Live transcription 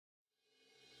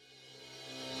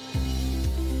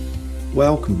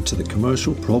Welcome to the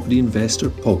Commercial Property Investor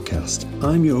Podcast.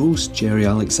 I'm your host, Jerry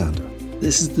Alexander.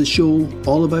 This is the show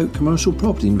all about commercial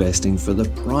property investing for the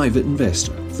private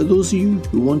investor. For those of you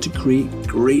who want to create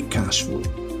great cash flow,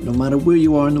 no matter where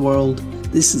you are in the world,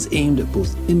 this is aimed at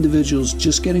both individuals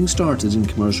just getting started in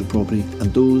commercial property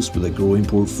and those with a growing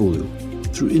portfolio.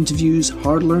 Through interviews,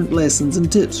 hard-learned lessons and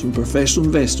tips from professional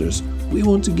investors, we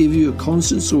want to give you a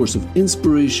constant source of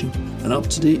inspiration and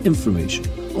up-to-date information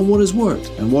on what has worked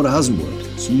and what hasn't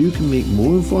worked, so you can make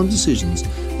more informed decisions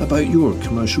about your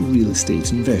commercial real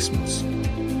estate investments.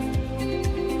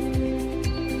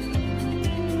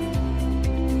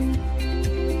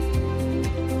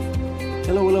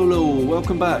 Hello.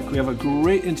 Welcome back. We have a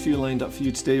great interview lined up for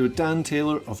you today with Dan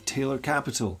Taylor of Taylor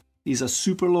Capital. He's a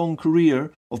super long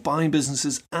career of buying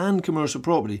businesses and commercial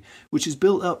property, which has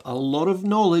built up a lot of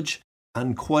knowledge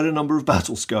and quite a number of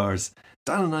battle scars.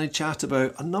 Dan and I chat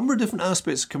about a number of different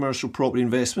aspects of commercial property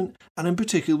investment, and in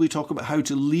particular we talk about how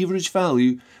to leverage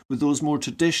value with those more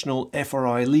traditional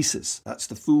FRI leases. That's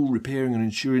the full repairing and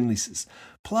insuring leases.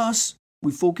 Plus,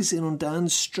 we focus in on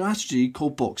Dan's strategy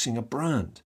called boxing a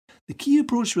brand. The key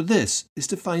approach with this is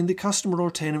to find the customer or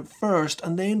tenant first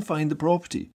and then find the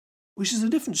property, which is a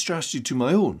different strategy to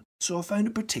my own, so I found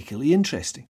it particularly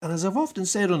interesting. And as I've often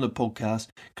said on the podcast,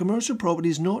 commercial property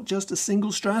is not just a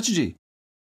single strategy.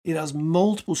 It has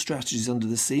multiple strategies under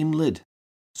the same lid.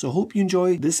 So I hope you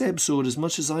enjoy this episode as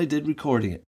much as I did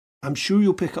recording it. I'm sure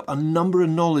you'll pick up a number of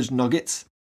knowledge nuggets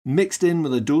mixed in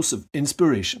with a dose of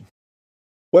inspiration.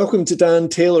 Welcome to Dan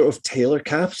Taylor of Taylor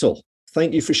Capital.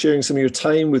 Thank you for sharing some of your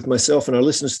time with myself and our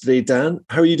listeners today, Dan.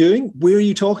 How are you doing? Where are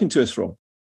you talking to us from?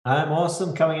 I'm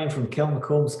awesome. Coming in from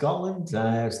Kilmacombe, Scotland.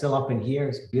 Still up in here.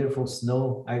 It's beautiful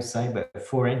snow outside, about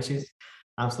 4 inches.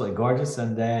 Absolutely gorgeous.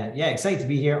 And excited to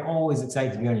be here. Always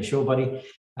excited to be on your show, buddy.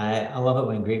 I love it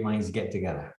when great minds get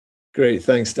together. Great.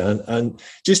 Thanks, Dan. And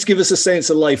just to give us a sense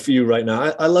of life for you right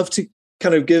now, I love to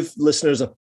kind of give listeners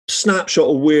a snapshot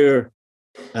of where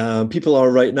people are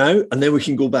right now, and then we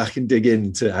can go back and dig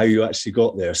into how you actually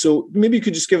got there. So maybe you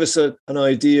could just give us an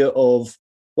idea of,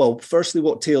 well, firstly,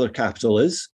 what Taylor Capital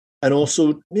is, and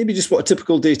also maybe just what a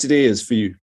typical day-to-day is for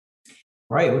you.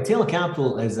 Right. Well, Taylor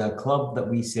Capital is a club that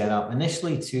we set up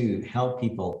initially to help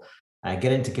people get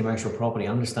into commercial property,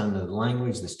 understand the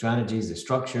language, the strategies, the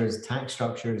structures, tax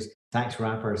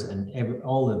wrappers, and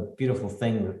all the beautiful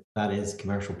thing that is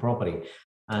commercial property.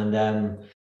 And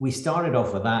we started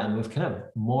off with that, and we've kind of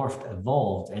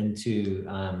evolved into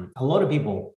a lot of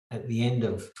people at the end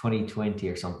of 2020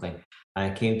 or something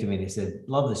came to me and they said,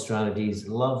 love the strategies,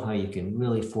 love how you can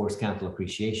really force capital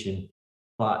appreciation.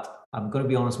 But I'm going to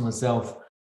be honest with myself,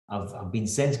 I've been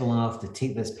sensible enough to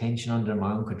take this pension under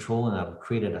my own control, and I've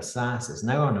created a SaaS. It's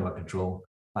now under my control,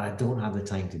 but I don't have the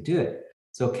time to do it.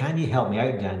 So can you help me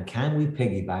out, Dan? Can we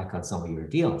piggyback on some of your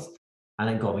deals? And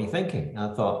it got me thinking.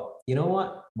 I thought, you know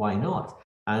what? Why not?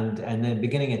 And then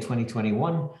beginning in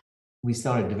 2021, we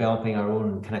started developing our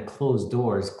own kind of closed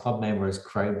doors club members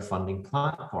crowdfunding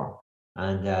platform.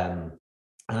 And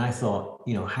I thought,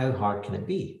 how hard can it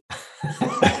be?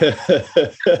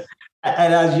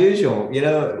 And as usual,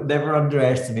 never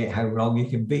underestimate how wrong you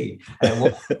can be. And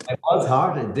it was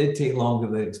hard. It did take longer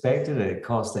than expected. And it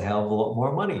cost a hell of a lot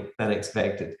more money than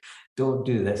expected. Don't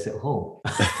do this at home.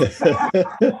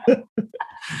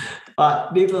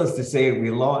 But needless to say, we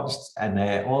launched in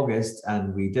August,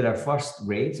 and we did our first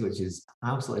raise, which is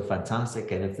absolutely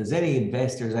fantastic. And if there's any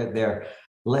investors out there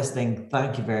listening,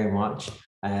 thank you very much.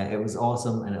 It was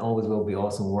awesome, and it always will be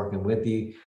awesome working with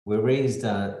you. We raised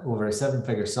over a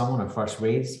 7-figure sum on our first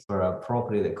raise for a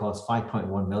property that cost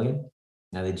 5.1 million.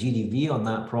 Now the GDV on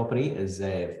that property is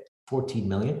 14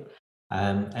 million.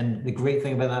 And the great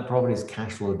thing about that property is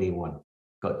cash flow day one.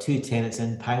 Got 2 tenants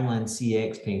in, Poundland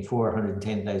CX paying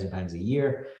 £410,000 a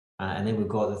year. And then we've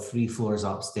got the 3 floors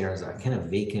upstairs that are kind of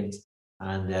vacant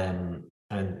and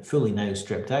fully now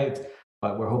stripped out.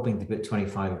 But we're hoping to put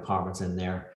 25 apartments in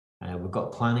there. We've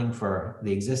got planning for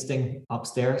the existing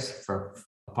upstairs for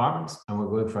apartments, and we're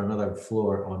going for another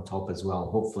floor on top as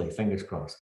well, hopefully, fingers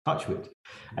crossed, touch wood.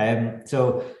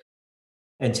 So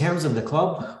in terms of the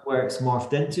club, where it's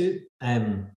morphed into,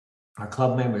 our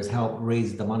club members help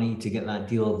raise the money to get that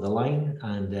deal over the line,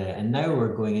 and now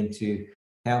we're going into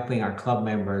helping our club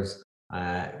members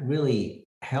really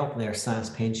help their SaaS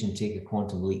pension take a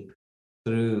quantum leap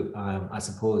through, I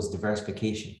suppose,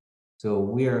 diversification. So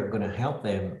we're going to help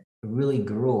them really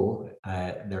grow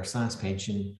their SaaS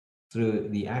pension through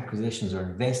the acquisitions or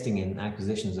investing in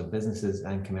acquisitions of businesses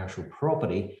and commercial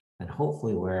property, and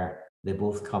hopefully where they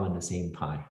both come in the same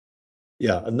pie.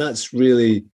 Yeah, and that's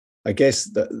really I guess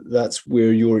that's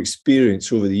where your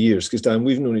experience over the years, because Dan,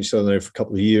 we've known each other now for a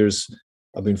couple of years.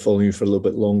 I've been following you for a little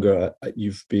bit longer.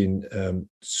 You've been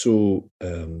so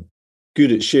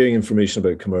good at sharing information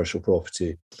about commercial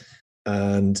property,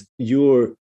 and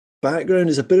your background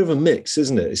is a bit of a mix,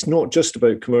 isn't it? It's not just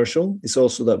about commercial; it's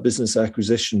also that business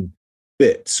acquisition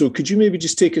bit. So, could you maybe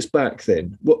just take us back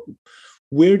then?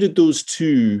 Where did those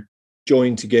two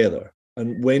join together,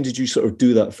 and when did you sort of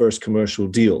do that first commercial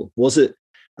deal? Was it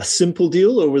a simple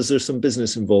deal, or was there some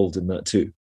business involved in that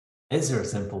too? Is there a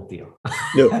simple deal?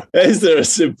 No, is there a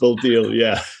simple deal?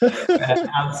 Yeah.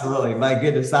 Absolutely. My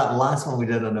goodness, that last one we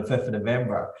did on the 5th of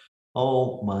November.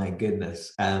 Oh my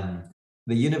goodness.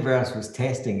 The universe was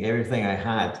testing everything I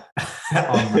had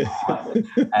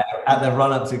at the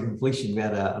run up to completion. We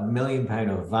had a £1 million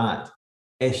of VAT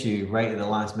issue right at the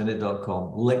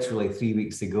lastminute.com, literally 3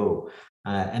 weeks to go.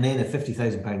 And then a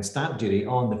 £50,000 stamp duty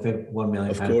on the £1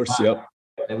 million. Of course, VAT. yep.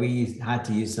 We had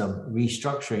to use some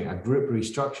restructuring, a group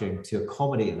restructuring to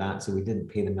accommodate that. So we didn't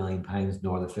pay the £1 million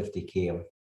nor the 50K of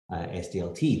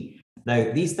SDLT.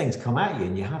 Now, these things come at you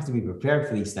and you have to be prepared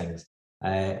for these things.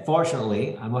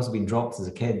 Fortunately, I must have been dropped as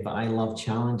a kid, but I love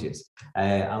challenges.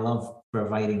 I love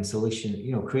providing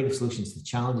creative solutions to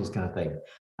challenges kind of thing.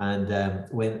 And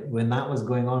when that was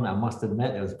going on, I must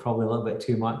admit it was probably a little bit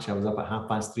too much. I was up at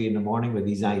 3:30 in the morning with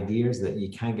these ideas that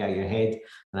you can't get out of your head,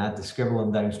 and I had to scribble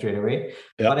them down straight away.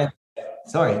 Yep. But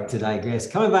sorry to digress.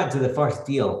 Coming back to the first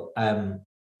deal,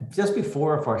 just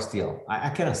before our first deal, I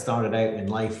kind of started out in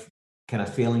life kind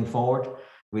of failing forward.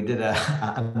 We did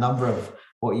a number of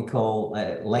what you call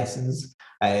lessons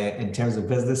in terms of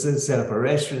businesses, set up a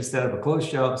restaurant, set up a clothes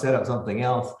shop, set up something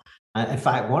else. In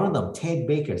fact, one of them, Ted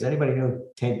Baker. Does anybody know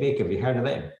Ted Baker? Have you heard of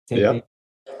him? Ted Baker.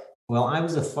 Well, I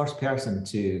was the first person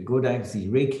to go down to see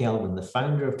Ray Kelvin, the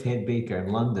founder of Ted Baker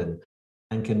in London,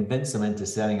 and convince him into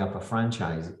setting up a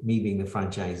franchise, me being the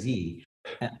franchisee,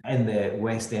 in the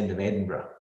West End of Edinburgh.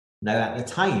 Now, at the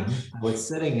time, I was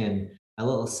sitting in a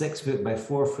little 6 foot by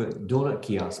 4 foot donut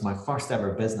kiosk, my first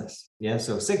ever business. Yeah,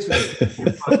 so 6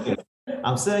 foot.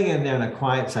 I'm sitting in there in a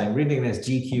quiet time, reading this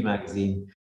GQ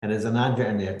magazine. And there's an advert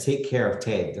in there, take care of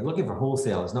Ted. They're looking for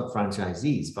wholesalers, not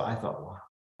franchisees. But I thought, wow,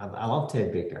 I love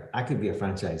Ted Baker. I could be a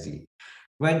franchisee.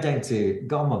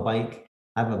 Got on my bike,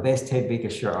 had my best Ted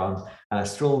Baker shirt on, and I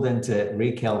strolled into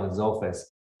Ray Kelvin's office.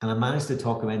 And I managed to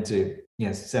talk him into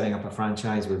setting up a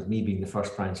franchise with me being the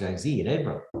first franchisee in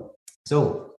Edinburgh.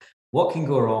 So what can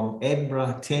go wrong?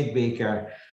 Edinburgh, Ted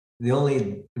Baker. The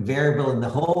only variable in the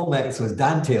whole mix was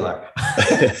Dan Taylor.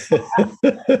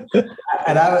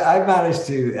 And I managed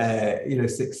to,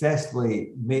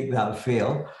 successfully make that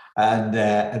fail. And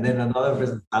then another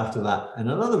business after that, and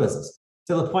another business.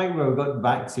 To the point where we got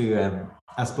back to,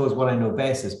 I suppose, what I know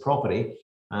best is property.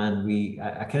 And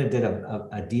I kind of did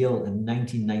a deal in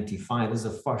 1995. This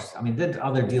is the first, did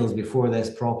other deals before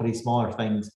this, property, smaller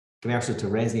things, commercial to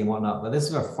resi and whatnot. But this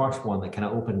is our first one that kind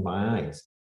of opened my eyes.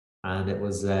 And it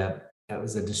was a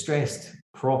distressed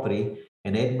property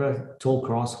in Edinburgh,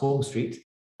 Tollcross, Home Street.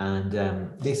 And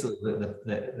basically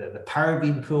the power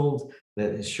being pulled,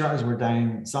 the shutters were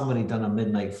down, somebody done a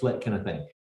midnight flick kind of thing.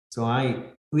 So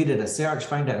we did a search,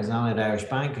 found out it was an Allied Irish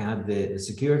Bank. I had the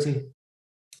security.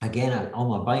 Again, on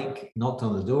my bike, knocked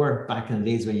on the door, back in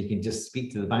the days when you can just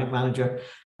speak to the bank manager.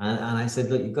 And I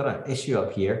said, look, you've got an issue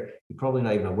up here. You're probably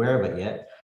not even aware of it yet.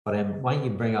 But why don't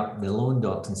you bring up the loan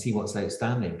docs and see what's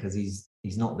outstanding? Because he's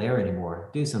not there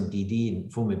anymore. Do some DD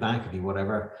and phone me back if you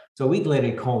whatever. So a week later,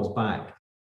 he calls back.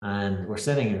 And we're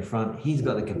sitting in front. He's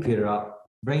got the computer up,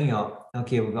 bringing up.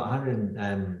 Okay, we've got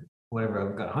 100 We've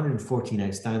got 114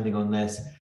 outstanding on this.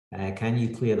 Can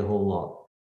you clear the whole lot?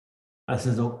 I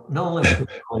said, oh, not only the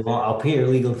whole lot, I'll pay your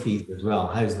legal fees as well.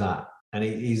 How's that? And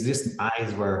his just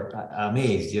eyes were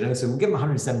amazed, So we'll give him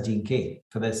 117K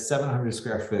for this 700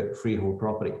 square foot freehold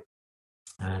property.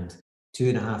 And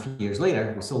 2.5 years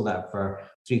later, we sold that for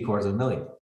 $750,000,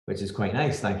 which is quite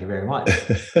nice. Thank you very much.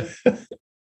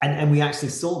 And we actually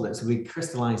sold it. So we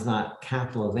crystallized that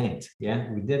capital event.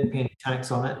 Yeah. We didn't pay any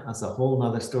tax on it. That's a whole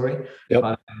nother story.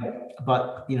 Yep.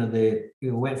 But we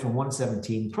went from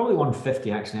 117, probably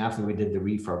 150 actually, after we did the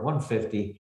refurb,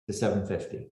 150 to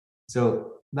 750.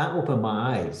 So that opened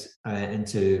my eyes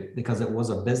because it was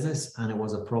a business and it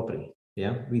was a property.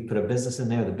 Yeah. We put a business in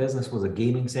there. The business was a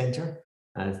gaming center.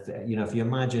 And if you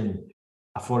imagine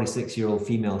a 46-year-old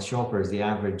female shopper is the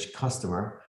average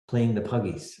customer, playing the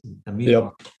puggies,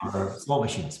 amusement or slot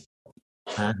machines.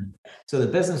 And so the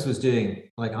business was doing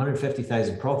like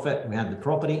 150,000 profit. We had the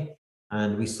property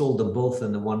and we sold them both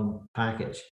in the one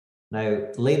package. Now,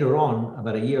 later on,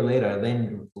 about a year later, I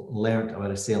then learned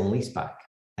about a sale and leaseback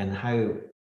and how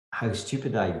how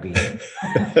stupid I'd been.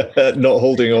 Not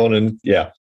holding on, and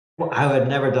yeah. I had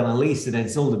never done a lease and then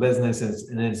sold the business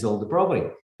and then sold the property.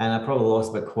 And I probably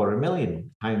lost about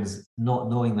 £250,000 not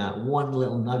knowing that one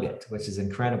little nugget, which is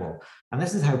incredible. And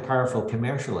this is how powerful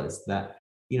commercial is, that,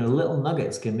 little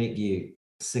nuggets can make you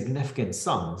significant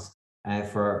sums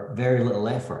for very little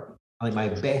effort. Like my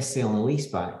best sale and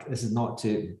leaseback, this is not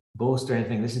to boast or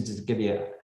anything, this is just to give you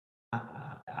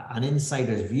an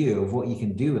insider's view of what you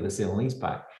can do with a sale and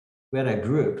leaseback. We had a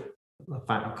group, in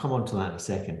fact, I'll come on to that in a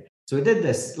second. So we did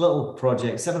this little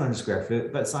project, 700 square foot,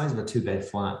 about the size of a 2-bed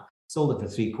flat, sold it for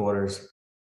 $750,000.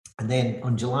 And then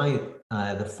on July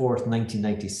the 4th,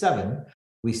 1997,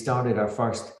 we started our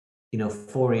first,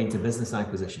 foray into business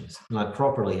acquisitions, like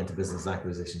properly into business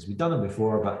acquisitions. We'd done it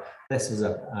before, but this was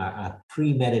a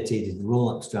premeditated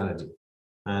roll-up strategy.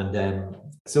 And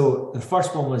so the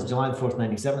first one was July 4th,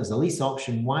 97. It's a lease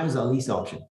option. Why was it a lease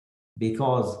option?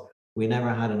 Because we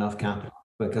never had enough capital,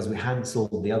 because we hadn't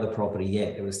sold the other property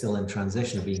yet. It was still in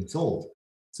transition of being sold.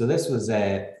 So this was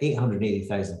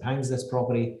 £880,000, this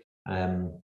property.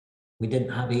 We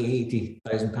didn't have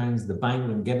 £880,000. The bank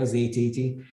wouldn't give us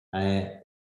 $880,000,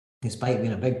 despite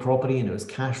being a big property, and it was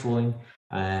cash flowing,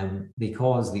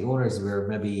 because the owners were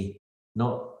maybe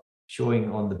not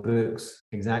showing on the books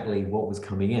exactly what was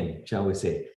coming in, shall we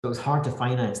say. So it was hard to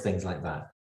finance things like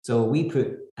that. So we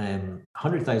put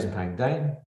 £100,000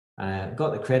 down,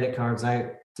 got the credit cards out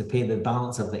to pay the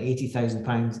balance of the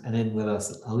 £80,000, and then with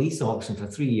a lease option for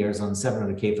 3 years on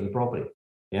 £700,000 for the property.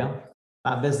 Yeah,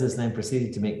 that business then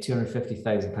proceeded to make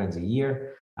 £250,000 a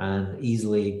year and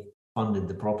easily funded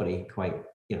the property quite,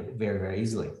 very, very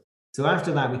easily. So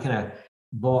after that, we kind of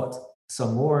bought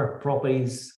some more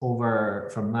properties over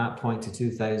from that point to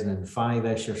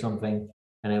 2005-ish or something,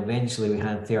 and eventually we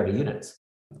had 30 units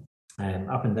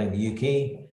up and down the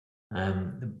UK.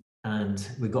 And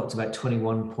we got to about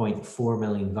 21.4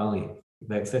 million value,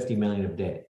 about 50 million of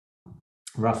debt,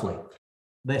 roughly.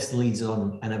 This leads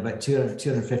on, and about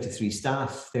 253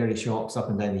 staff, 30 shops up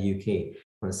and down the UK,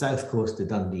 from the south coast to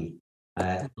Dundee,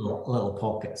 little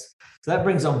pockets. So that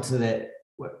brings on to the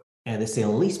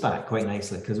sale and leaseback quite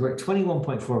nicely, because we're at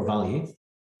 21.4 value,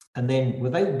 and then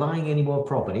without buying any more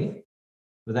property,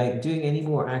 without doing any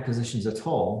more acquisitions at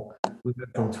all, we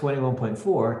went from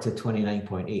 21.4 to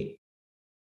 29.8.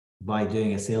 by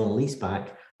doing a sale and leaseback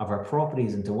of our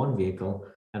properties into one vehicle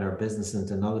and our business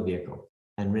into another vehicle,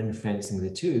 and ring fencing the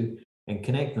two and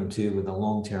connect them to with a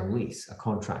long-term lease, a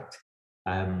contract.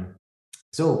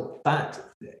 So that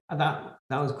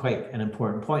was quite an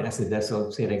important point. I said this, so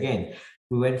I'll say it again.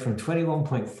 We went from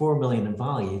 21.4 million in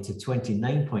value to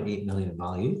 29.8 million in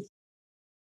value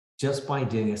just by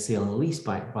doing a sale and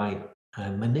leaseback, by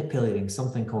manipulating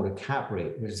something called a cap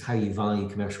rate, which is how you value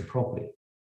commercial property,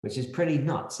 which is pretty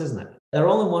nuts, isn't it? They're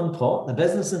all in one pot. The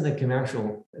business and the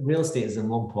commercial real estate is in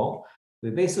one pot. We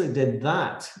basically did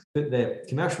that, put the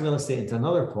commercial real estate into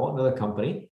another pot, another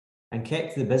company, and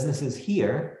kept the businesses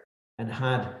here and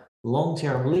had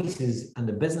long-term leases, and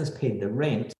the business paid the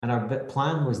rent, and our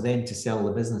plan was then to sell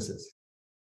the businesses.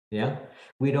 Yeah,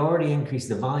 we'd already increased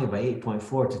the value by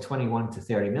 8.4 to 21 to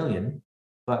 30 million,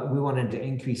 but we wanted to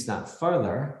increase that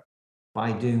further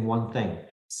by doing one thing: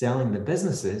 selling the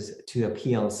businesses to a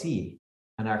PLC,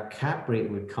 and our cap rate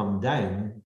would come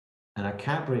down, and our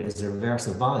cap rate is the reverse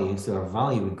of value, so our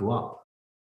value would go up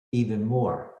even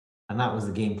more. And that was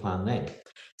the game plan then.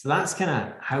 So that's kind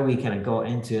of how we kind of got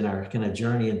into in our kind of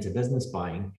journey into business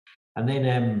buying. And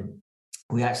then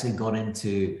we actually got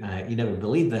into, you never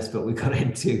believe this, but we got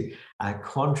into a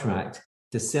contract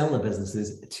to sell the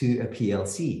businesses to a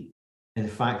PLC. In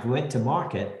fact, we went to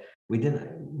market. We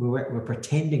were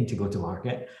pretending to go to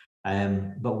market,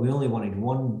 but we only wanted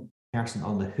one person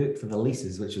on the hook for the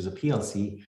leases, which was a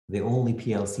PLC, the only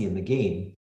PLC in the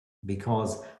game,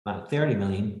 because that 30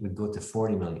 million would go to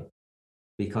 40 million.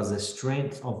 Because the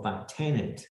strength of that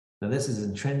tenant, now this is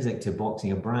intrinsic to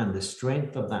Boxing a brand, the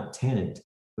strength of that tenant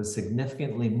was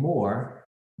significantly more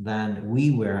than we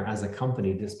were as a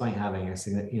company, despite having a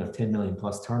 10 million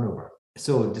plus turnover.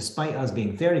 So despite us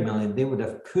being 30 million, they would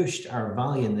have pushed our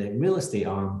value in the real estate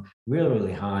arm really,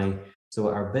 really high. So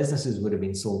our businesses would have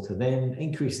been sold to them,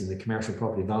 increasing the commercial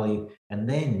property value. And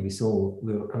then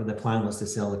the plan was to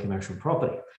sell the commercial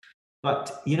property.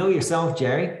 But you know yourself,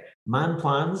 Jerry, man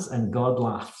plans and God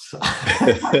laughs.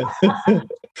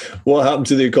 What happened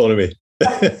to the economy?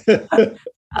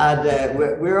 And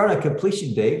we're on a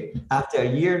completion day after a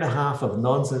year and a half of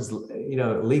nonsense,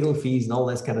 legal fees and all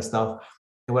this kind of stuff.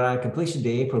 And we're on a completion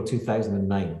day, April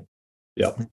 2009.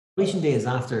 Yeah. Completion day is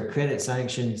after credit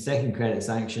sanction, second credit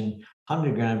sanction,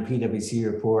 100 grand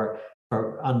PwC report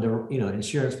for under,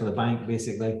 insurance for the bank,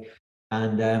 basically.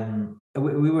 And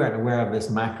we weren't aware of this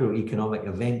macroeconomic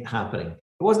event happening.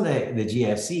 It wasn't the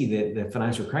GFC, the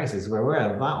financial crisis. We're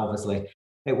aware of that, obviously.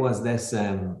 It was this,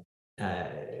 the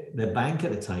bank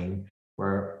at the time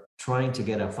were trying to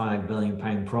get a £5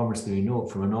 billion promissory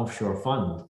note from an offshore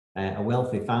fund, a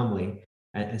wealthy family,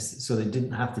 so they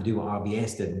didn't have to do what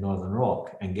RBS did in Northern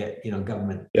Rock and get,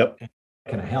 government kind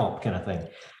of help, kind of thing.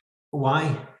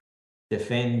 Why?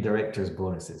 Defend directors'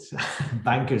 bonuses,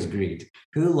 bankers' greed.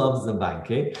 Who loves the bank,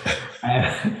 eh?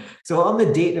 So on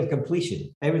the date of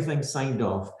completion, everything signed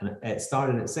off, and it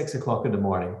started at 6 o'clock in the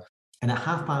morning. And at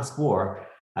 4:30,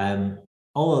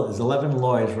 there's 11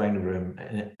 lawyers around the room,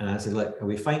 and I said, "Look, are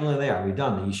we finally there? Are we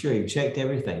done? Are you sure you've checked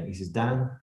everything?" He says,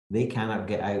 "Dan, they cannot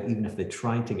get out, even if they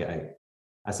try to get out."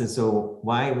 I said, "So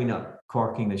why are we not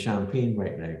corking the champagne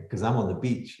right now? Because I'm on the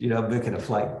beach, I'm booking a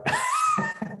flight."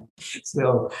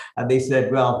 So, and they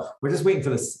said, "Well, we're just waiting for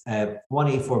this one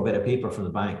A4 bit of paper from the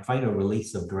bank, final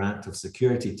release of grant of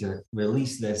security to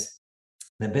release this,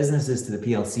 the businesses to the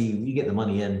PLC. We get the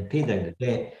money in, pay down the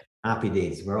debt, happy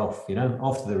days. We're off,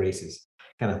 off to the races,"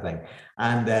 kind of thing.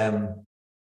 And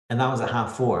that was at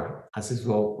 4:30. I said,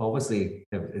 "Well, obviously,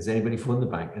 is anybody phoned the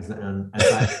bank?" And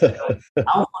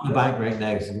I'll phone the bank right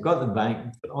now. So we've got the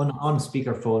bank on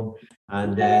speakerphone,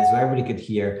 and so everybody could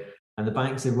hear. And the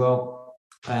bank said, "Well,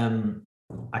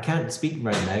 I can't speak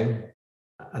right now."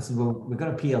 I said, "Well, we've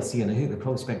got a PLC and I think they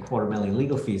probably spent $250,000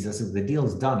 legal fees." I said, "The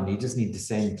deal's done. You just need to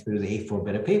send through the A4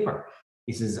 bit of paper."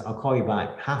 He says, "I'll call you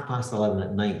back." 11:30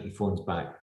 at night, he phones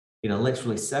back.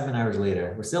 Literally 7 hours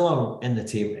later, we're still all in the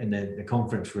table in the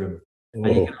conference room.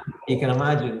 And you can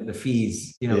imagine the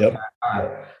fees, they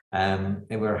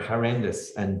were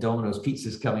horrendous, and Domino's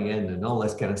pizzas coming in and all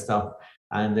this kind of stuff.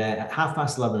 And at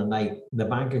 11:30 at night, the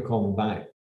banker called me back.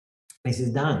 He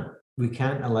says, "Dan, we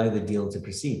can't allow the deal to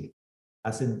proceed."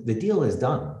 I said, "The deal is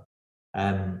done.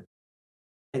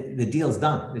 The deal's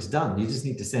done. It's done. You just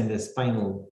need to send this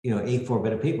final, A4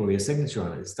 bit of paper with your signature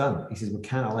on it. It's done." He says, "We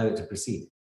can't allow it to proceed."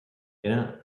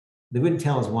 They wouldn't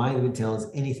tell us why. They wouldn't tell us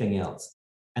anything else.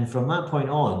 And from that point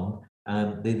on,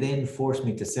 they then forced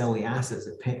me to sell the assets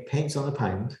at pence on the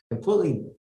pound, completely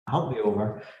humped me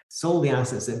over, sold the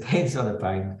assets at pence on the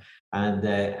pound.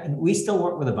 And we still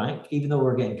work with the bank, even though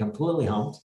we're getting completely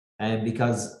humped.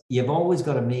 Because you've always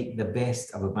got to make the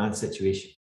best of a bad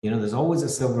situation. There's always a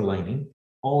silver lining.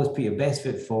 Always put your best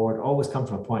foot forward. Always come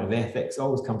from a point of ethics.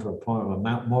 Always come from a point of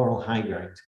a moral high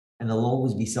ground. And there'll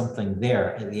always be something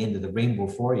there at the end of the rainbow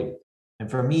for you. And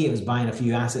for me, it was buying a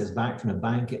few assets back from the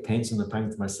bank at pence on the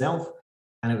pound for myself.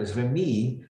 And it was for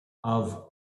me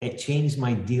it changed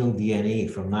my deal DNA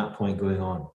from that point going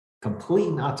on. Complete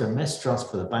and utter mistrust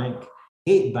for the bank,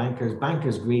 hate bankers,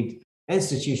 bankers' greed,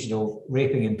 institutional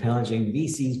raping and pillaging,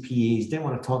 VCs, PAs, didn't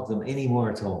want to talk to them anymore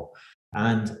at all.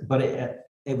 But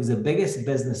it was the biggest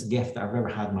business gift that I've ever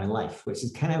had in my life, which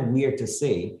is kind of weird to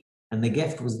say. And the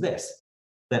gift was this,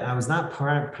 that I was that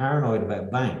paranoid about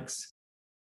banks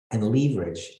and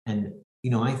leverage. And,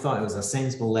 I thought it was a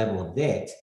sensible level of debt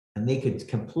and they could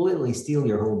completely steal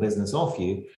your whole business off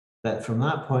you. That from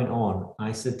that point on,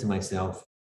 I said to myself,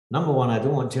 number one, I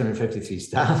don't want 253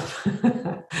 staff.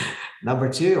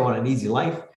 Number two, I want an easy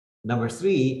life. Number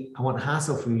three, I want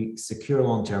hassle-free, secure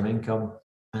long-term income.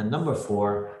 And number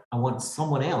four, I want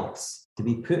someone else to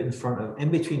be put in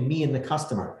between me and the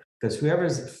customer, because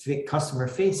whoever's customer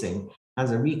facing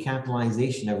has a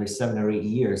recapitalization every 7 or 8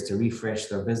 years to refresh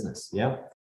their business. Yeah.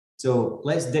 So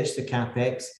let's ditch the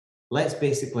CapEx. Let's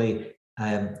basically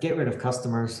get rid of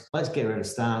customers. Let's get rid of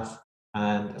staff,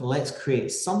 and let's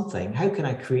create something. How can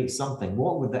I create something?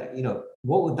 What would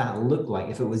that look like?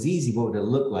 If it was easy, what would it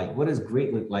look like? What does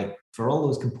great look like for all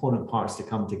those component parts to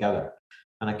come together?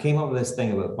 And I came up with this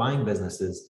thing about buying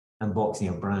businesses and boxing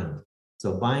a brand.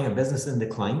 So buying a business in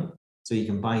decline, so you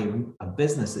can buy a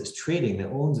business that's trading, that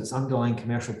owns its underlying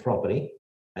commercial property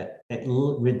at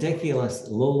ridiculous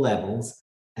low levels,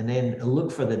 and then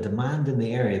look for the demand in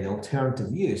the area, the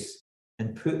alternative use,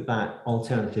 and put that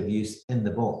alternative use in the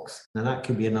box. Now that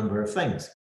could be a number of things.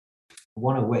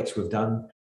 One of which we've done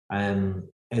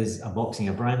is a boxing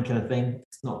a brand kind of thing.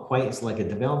 It's not quite, it's like a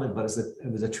development, but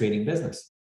it was a trading business.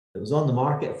 It was on the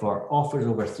market for offers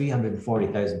over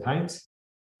 £340,000.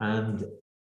 And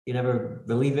you never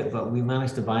believe it, but we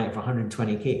managed to buy it for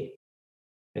 120K.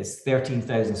 It's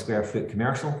 13,000 square foot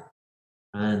commercial.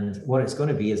 And what it's going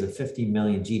to be is a 50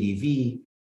 million GDV,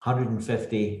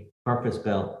 150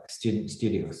 purpose-built student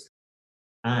studios.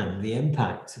 And the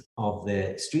impact of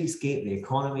the streetscape, the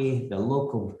economy, the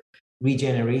local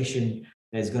regeneration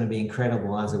is going to be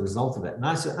incredible as a result of it. And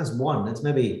that's one. That's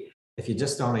maybe, if you're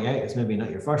just starting out, it's maybe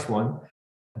not your first one,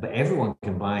 but everyone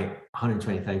can buy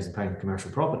 £120,000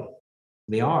 commercial property.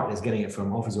 the art is getting it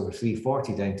from offers over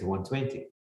 340 down to 120.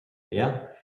 Yeah.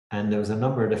 And there was a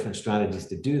number of different strategies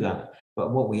to do that.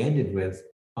 But what we ended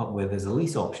up with is a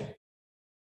lease option.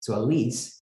 So a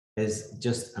lease is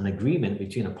just an agreement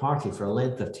between a party for a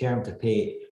length of term to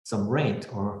pay some rent,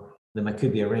 or there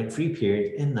could be a rent-free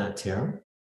period in that term.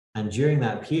 And during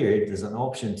that period, there's an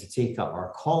option to take up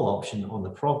our call option on the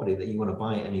property that you want to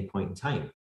buy at any point in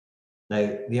time.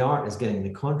 Now, the art is getting the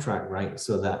contract right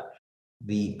so that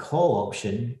the call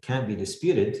option can't be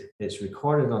disputed. It's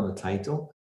recorded on the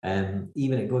title.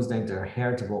 Even it goes down to our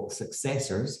heritable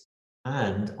successors.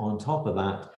 And on top of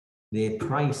that, the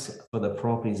price for the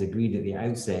property is agreed at the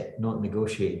outset, not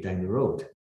negotiated down the road.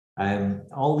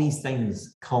 All these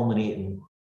things culminate in,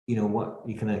 what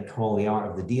you can call the art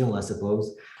of the deal, I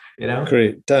suppose.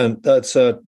 Great, Dan. That's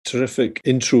a terrific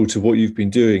intro to what you've been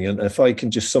doing. And if I can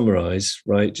just summarize,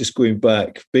 right, just going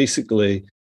back, basically,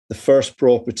 the first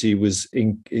property was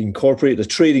incorporated a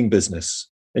trading business.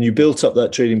 And you built up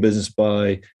that trading business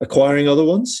by acquiring other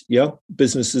ones,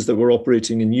 businesses that were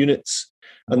operating in units.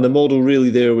 And the model really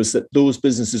there was that those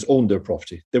businesses owned their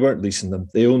property. They weren't leasing them.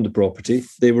 They owned the property.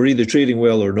 They were either trading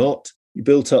well or not. You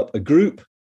built up a group,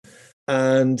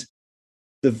 and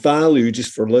the value,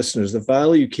 just for listeners, the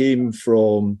value came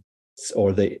from,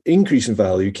 or the increase in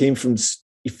value came from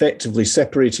effectively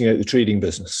separating out the trading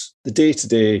business. The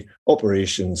day-to-day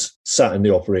operations sat in the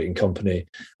operating company,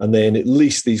 and then it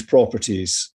leased these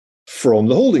properties from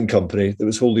the holding company that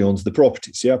was holding on to the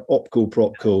properties, OpCo,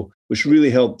 PropCo, which really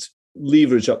helped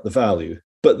leverage up the value.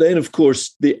 But then, of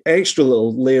course, the extra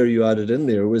little layer you added in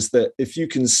there was that if you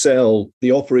can sell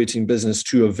the operating business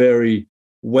to a very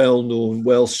well-known,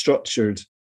 well-structured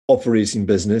operating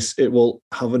business, it will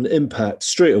have an impact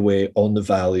straight away on the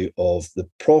value of the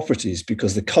properties,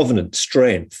 because the covenant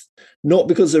strength, not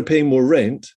because they're paying more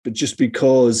rent, but just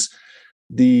because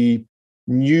the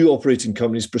new operating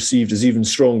company is perceived as even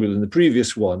stronger than the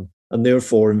previous one, and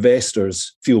therefore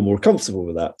investors feel more comfortable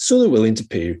with that. So they're willing to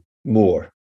pay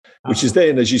more, which is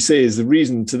then, as you say, is the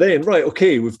reason to then, right,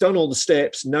 okay, we've done all the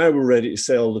steps, now we're ready to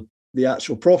sell the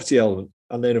actual property element.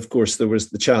 And then, of course, there was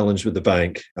the challenge with the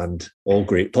bank, and all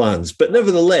great plans. But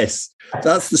nevertheless,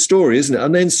 that's the story, isn't it?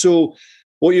 And then, so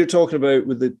what you're talking about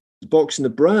with the box and the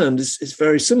brand is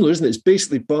very similar, isn't it? It's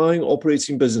basically buying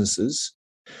operating businesses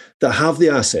that have the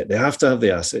asset. They have to have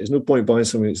the asset. There's no point buying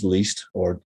something that's leased,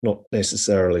 or not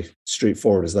necessarily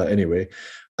straightforward as that anyway.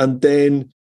 And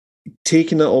then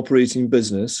taking that operating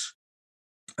business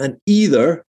and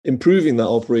either improving that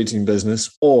operating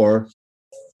business, or,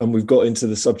 and we've got into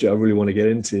the subject I really want to get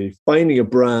into, finding a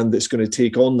brand that's going to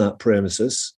take on that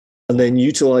premises, and then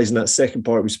utilizing that second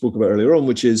part we spoke about earlier on,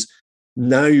 which is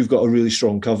now you've got a really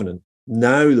strong covenant.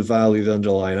 Now the value of the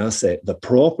underlying asset, the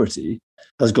property,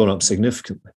 has gone up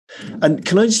significantly. And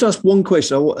can I just ask one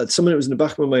question? Something that was in the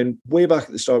back of my mind way back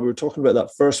at the start, we were talking about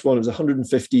that first one, it was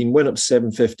 115, went up to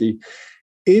 750.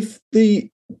 If the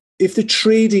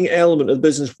trading element of the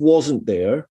business wasn't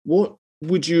there, what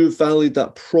would you have valued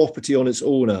that property on its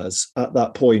own as at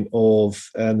that point of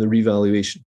the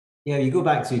revaluation? Yeah, you go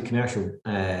back to commercial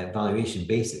valuation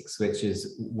basics, which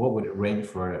is what would it rent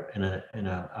for in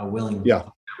a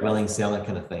willing seller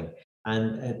kind of thing.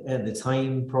 And at the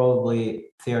time,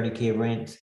 probably 30K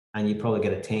rent, and you probably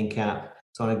get a 10 cap.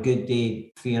 So on a good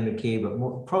day, 300K,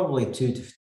 but probably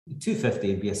 250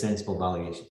 would be a sensible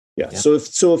valuation. Yeah. So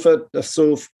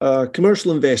if a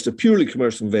commercial investor, purely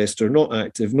commercial investor, not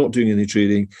active, not doing any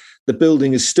trading, the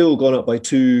building has still gone up by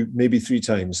 2, maybe 3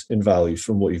 times in value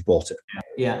from what you've bought it.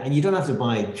 Yeah, and you don't have to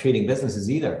buy trading businesses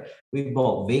either. We've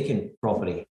bought vacant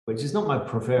property, which is not my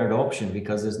preferred option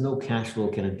because there's no cash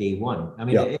flow kind of day one. I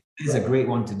mean, It is a great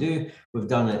one to do. We've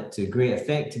done it to great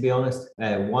effect, to be honest.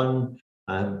 One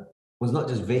was not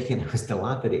just vacant; it was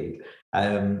dilapidated.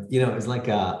 It was like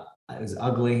it was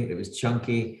ugly, it was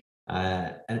chunky.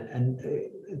 And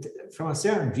from a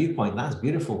certain viewpoint, that's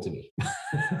beautiful to me,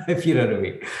 if you know what I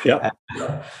mean. Yeah.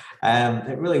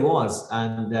 It really was.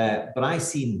 And but I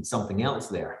seen something else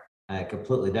there,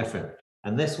 completely different.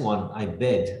 And this one I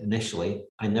bid initially.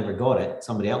 I never got it.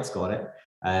 Somebody else got it.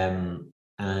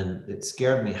 And it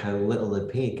scared me how little they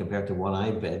paid compared to what I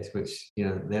bid, which,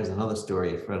 there's another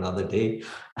story for another day.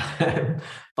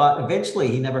 But eventually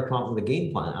he never came up with a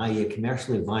game plan, i.e. a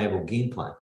commercially viable game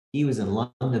plan. He was in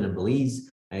London and Belize.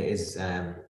 His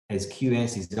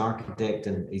QS, his architect,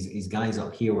 and his guys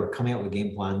up here were coming up with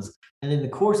game plans. And in the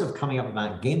course of coming up with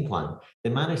that game plan, they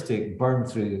managed to burn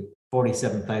through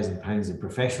 £47,000 in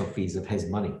professional fees of his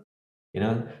money.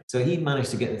 So he managed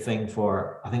to get the thing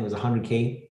for, I think it was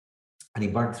 100K, and he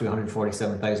burnt through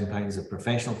 £147,000 of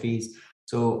professional fees.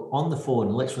 So on the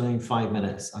phone, literally in 5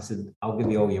 minutes, I said, I'll give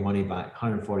you all your money back,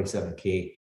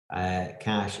 147K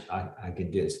cash. I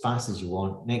can do it as fast as you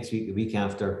want. Next week, the week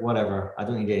after, whatever. I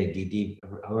don't need any DD.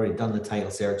 I've already done the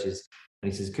title searches. And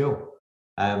he says, cool.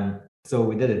 So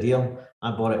we did a deal.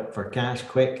 I bought it for cash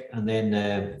quick. And then,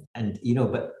 and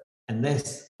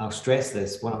this, I'll stress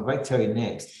this, what I'm about to tell you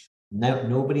next, now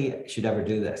nobody should ever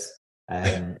do this.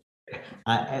 At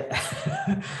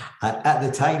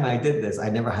the time I did this, I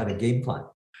never had a game plan,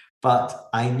 but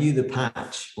I knew the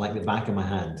patch like the back of my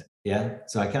hand. Yeah.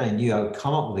 So I kind of knew I would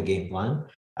come up with a game plan,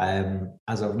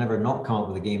 as I've never not come up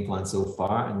with a game plan so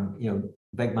far. And,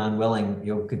 big man willing,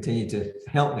 you'll continue to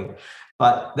help me.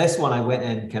 But this one, I went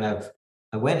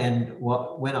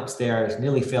upstairs,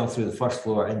 nearly fell through the first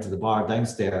floor into the bar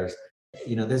downstairs.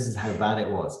 This is how bad it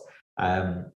was.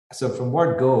 So from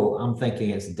word go, I'm thinking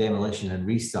it's demolition and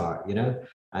restart,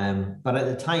 but at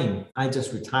the time I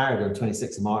just retired on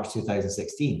 26th of March,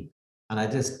 2016. And I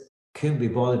just couldn't be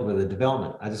bothered with the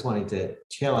development. I just wanted to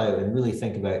chill out and really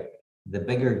think about the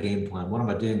bigger game plan. What am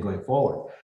I doing going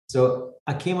forward? So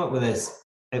I came up with this.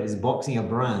 It was boxing a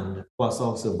brand plus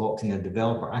also boxing a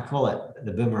developer. I call it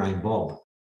the Boomerang Bob.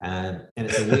 And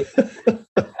it's a way,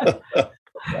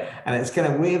 and it's kind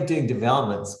of way of doing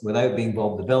developments without being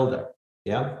Bob the Builder.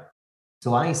 Yeah.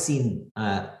 So I seen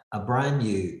a brand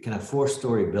new kind of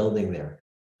 4-story building there,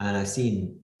 and I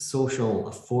seen social,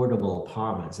 affordable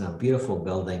apartments in a beautiful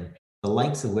building, the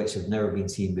likes of which have never been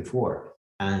seen before,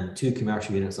 and 2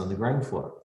 commercial units on the ground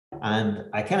floor. And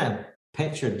I kind of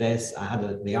pictured this. I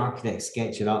had the architect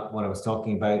sketch it up, what I was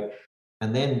talking about,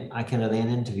 and then I kind of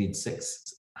interviewed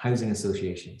 6 housing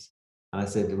associations, and I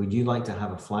said, "Would you like to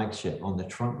have a flagship on the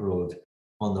trunk road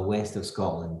on the west of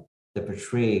Scotland to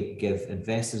give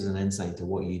investors an insight to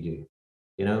what you do?"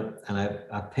 And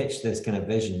I pitched this kind of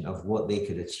vision of what they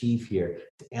could achieve here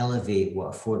to elevate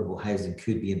what affordable housing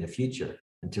could be in the future,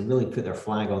 and to really put their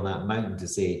flag on that mountain to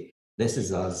say, this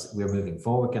is us, we're moving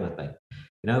forward, kind of thing.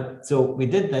 So we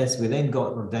did this. We then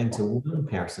we're down to 1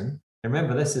 person. And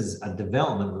remember, this is a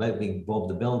development without being Bob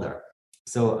the Builder.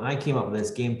 So I came up with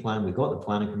this game plan. We got the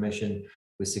planning permission.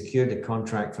 We secured a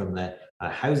contract from the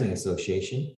housing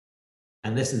association.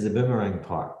 And this is the boomerang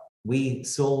part. We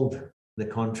sold the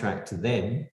contract to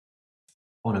them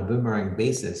on a boomerang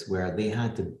basis, where they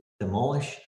had to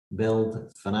demolish,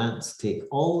 build, finance, take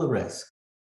all the risk,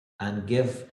 and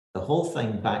give the whole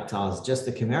thing back to us, just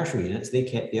the commercial units. They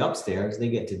kept the upstairs. They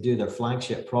get to do their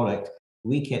flagship product.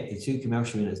 We kept the 2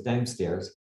 commercial units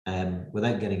downstairs,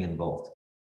 without getting involved,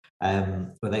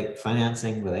 without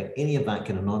financing, without any of that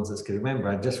kind of nonsense. Because remember,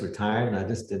 I just retired and I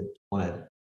just didn't want to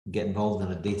get involved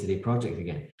in a day-to-day project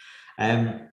again.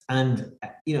 And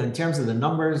in terms of the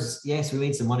numbers, yes, we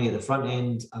made some money at the front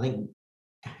end. I think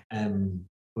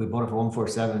we bought it for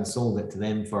 147, sold it to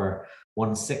them for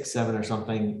 167 or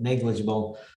something,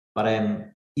 negligible. But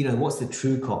what's the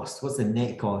true cost? What's the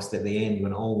net cost at the end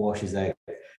when it all washes out?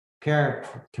 Per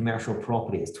commercial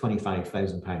property is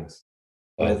 £25,000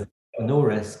 with no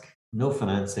risk, no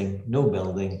financing, no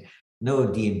building, no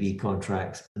D&B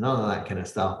contracts, none of that kind of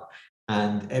stuff.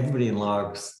 And everybody in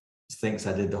Largs thinks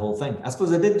I did the whole thing. I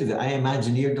suppose I did do it. I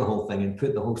imagineered the whole thing and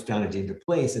put the whole strategy into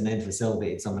place, and then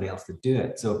facilitated somebody else to do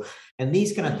it. So in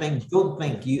these kind of things, don't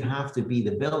think you have to be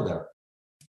the builder.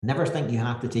 Never think you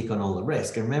have to take on all the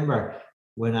risk. And remember,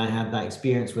 when I had that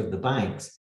experience with the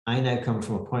banks, I now come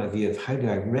from a point of view of how do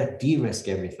I de-risk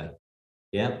everything?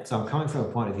 Yeah. So I'm coming from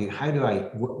a point of view,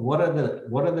 what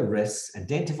are the risks,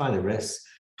 identify the risks,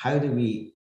 how do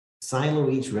we silo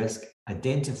each risk,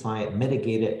 identify it,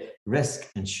 mitigate it,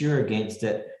 risk, insure against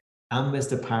it. I'm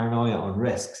Mr. Paranoia on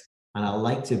risks, and I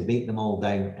like to bake them all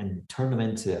down and turn them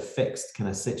into a fixed kind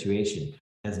of situation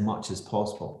as much as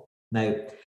possible. Now,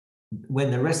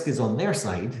 when the risk is on their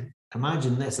side,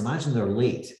 imagine this, imagine they're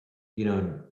late,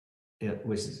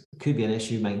 which could be an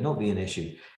issue, might not be an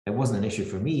issue. It wasn't an issue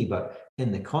for me, but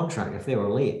in the contract, if they were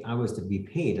late, I was to be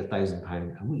paid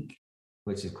 £1,000 a week,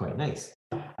 which is quite nice.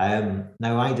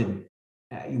 Now I didn't,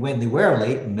 when they were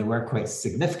late, and they were quite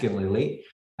significantly late,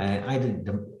 I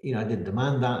didn't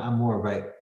demand that. I'm more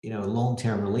about,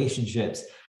 long-term relationships,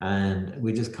 and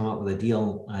we just come up with a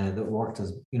deal that worked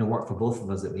for both of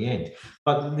us at the end.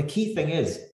 But the key thing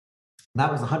is,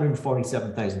 that was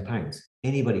 £147,000.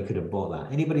 Anybody could have bought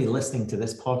that. Anybody listening to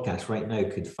this podcast right now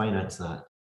could finance that,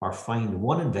 or find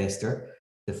one investor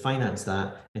to finance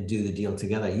that and do the deal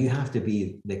together. You have to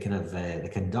be the kind of the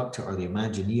conductor or the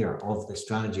imagineer of the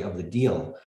strategy of the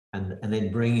deal, and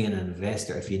then bring in an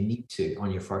investor if you need to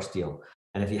on your first deal.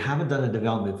 And if you haven't done a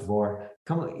development before,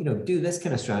 do this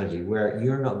kind of strategy where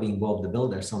you're not being Bob the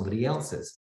Builder, somebody else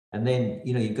is. And then,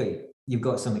 you've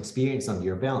got some experience under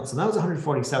your belt. So that was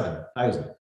 147,000.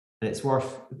 And it's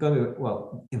worth,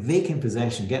 well, vacant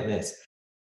possession, get this,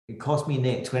 it cost me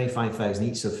net 25,000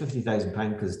 each, so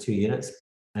 £50,000 because it's 2 units,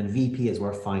 and VP is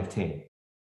worth 510.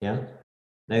 Yeah.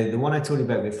 Now, the one I told you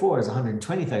about before is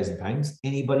 £120,000.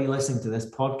 Anybody listening to this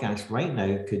podcast right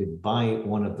now could buy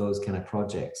one of those kind of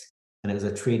projects, and it was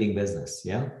a trading business.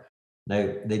 Yeah.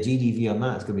 Now, the GDV on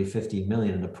that is going to be 15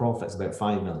 million, and the profit's about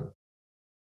 5 million.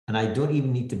 And I don't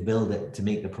even need to build it to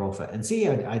make the profit. And see,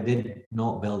 I did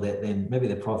not build it, then maybe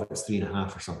the profit's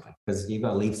 3.5 or something, because you've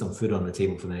got to leave some food on the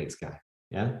table for the next guy.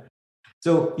 Yeah.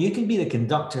 So you can be the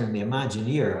conductor and the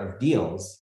Imagineer of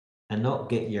deals and not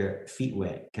get your feet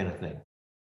wet, kind of thing.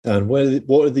 And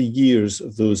what are the years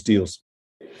of those deals?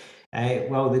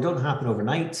 Well, they don't happen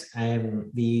overnight.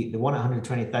 The one at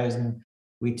 120,000,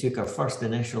 we took our first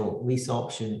initial lease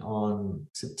option on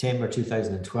September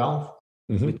 2012.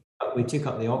 Mm-hmm. We took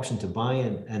up the option to buy,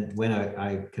 and when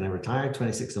I kind of retired,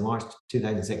 26th of March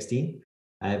 2016,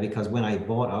 because when I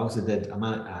bought, I also did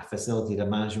a facilitated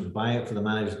management buyout for the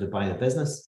manager to buy the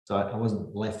business. So I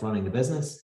wasn't left running the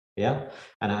business. Yeah.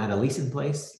 And I had a lease in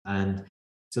place. And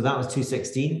so that was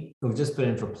 2016. We've just put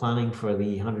in for planning for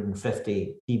the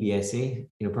 150 PBSA,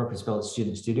 purpose-built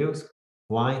student studios.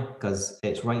 Why? Because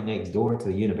it's right next door to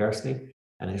the university,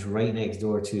 and it's right next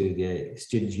door to the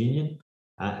students' union,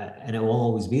 and it will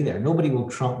always be there. Nobody will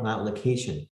trump that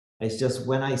location. It's just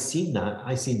when I seen that,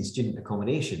 I seen student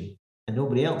accommodation, and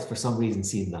nobody else for some reason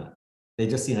seen that. They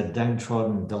just seen a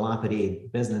downtrodden,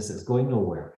 dilapidated business that's going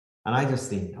nowhere. And I just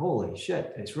think, holy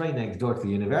shit, it's right next door to the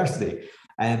university.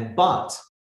 But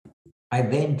I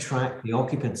then tracked the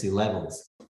occupancy levels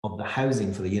of the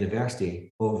housing for the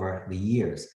university over the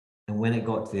years. And when it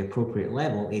got to the appropriate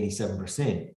level,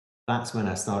 87%, that's when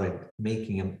I started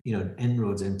making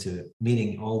inroads into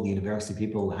meeting all the university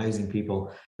people, the housing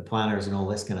people, the planners, and all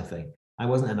this kind of thing. I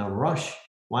wasn't in a rush.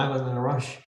 Why wasn't I in a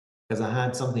rush? Because I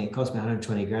had something, it cost me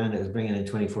 120 grand. It was bringing in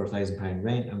 £24,000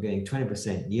 rent. I'm getting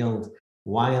 20% yield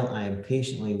while I am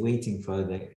patiently waiting for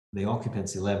the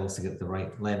occupancy levels to get the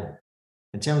right level.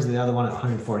 In terms of the other one at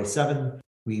 147,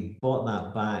 we bought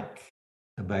that back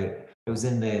it was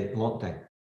in the lockdown.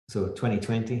 So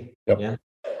 2020. Yep. Yeah.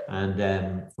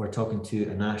 And we're talking to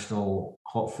a national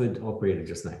hot food operator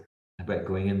just now about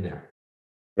going in there.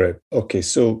 Right. Okay.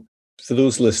 So for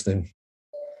those listening,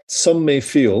 some may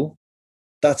feel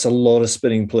that's a lot of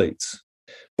spinning plates,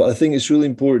 but I think it's really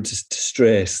important to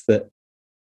stress that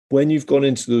when you've gone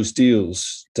into those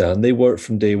deals, Dan, they work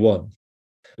from day one.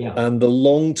 Yeah. And the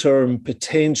long-term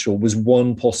potential was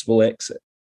one possible exit.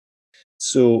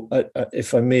 So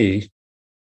if I may,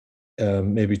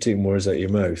 maybe take words out of your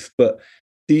mouth, but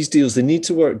these deals, they need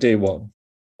to work day one.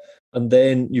 And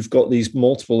then you've got these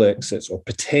multiple exits or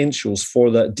potentials for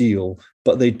that deal,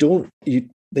 but they don't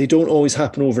always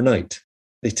happen overnight.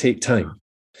 They take time.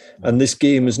 And this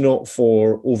game is not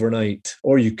for overnight,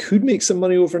 or you could make some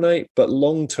money overnight, but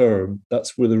long term,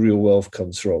 that's where the real wealth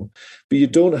comes from. But you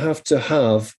don't have to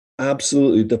have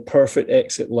absolutely the perfect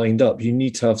exit lined up. You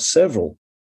need to have several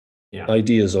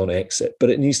ideas on exit, but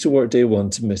it needs to work day one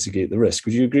to mitigate the risk.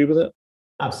 Would you agree with that?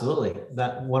 Absolutely.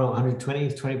 That 120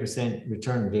 is 20%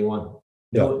 return day one.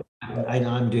 Yeah. No,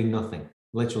 I'm doing nothing,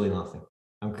 literally nothing.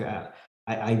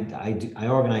 I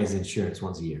organize insurance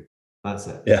once a year. That's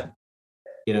it. Yeah.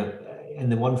 In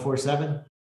the 147,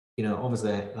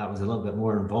 obviously that was a little bit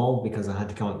more involved because I had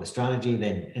to come up with a strategy,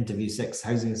 then interview 6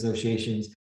 housing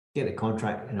associations, get the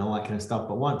contract and all that kind of stuff.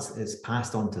 But once it's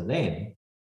passed on to them,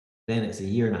 then it's a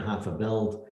year and a half of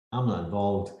build. I'm not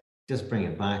involved. Just bring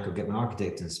it back or get my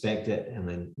architect to inspect it. And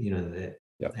then,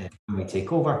 we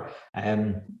take over.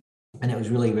 And it was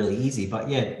really, really easy. But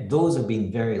yeah, those have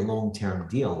been very long-term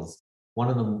deals. One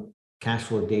of them, cash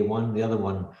flow day one. The other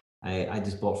one, I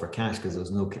just bought for cash because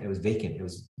it was vacant. It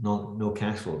was no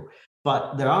cash flow.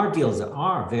 But there are deals that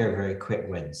are very, very quick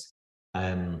wins.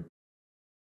 And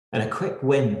a quick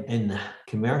win in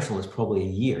commercial is probably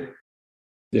a year.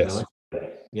 Yes.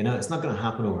 It's not going to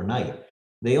happen overnight.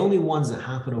 The only ones that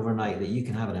happen overnight that you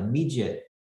can have an immediate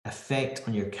effect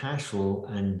on your cash flow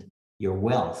and your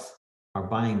wealth are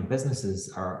buying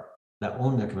businesses that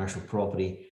own their commercial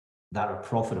property that are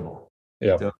profitable.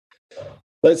 Yeah. So,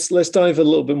 Let's dive a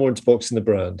little bit more into boxing the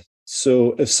brand.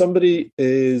 So if somebody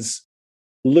is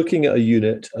looking at a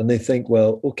unit and they think,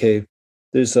 well, okay,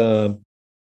 there's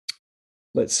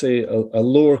let's say a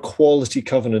lower quality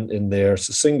covenant in there. It's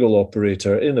a single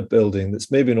operator in a building that's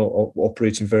maybe not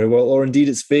operating very well, or indeed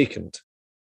it's vacant.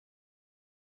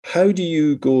 How do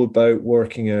you go about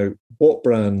working out what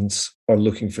brands are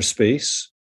looking for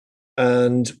space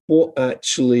and what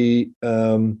actually,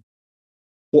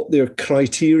 what their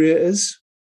criteria is?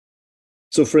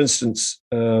 So, for instance,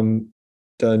 Dan,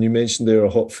 you mentioned there a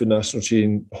hot food national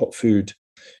chain, hot food.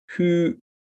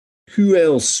 Who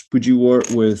else would you work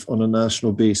with on a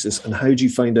national basis, and how do you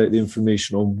find out the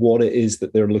information on what it is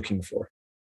that they're looking for?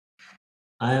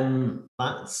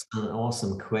 That's an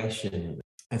awesome question.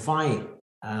 If I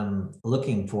am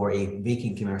looking for a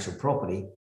vacant commercial property,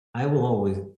 I will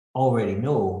always already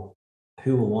know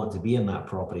who will want to be in that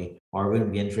property, or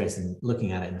wouldn't be interested in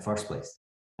looking at it in the first place,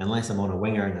 unless I'm on a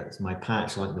winger and it's my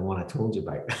patch like the one I told you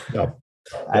about. Yeah.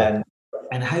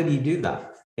 And how do you do that?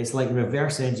 It's like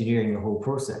reverse engineering the whole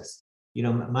process.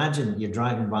 Imagine you're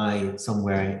driving by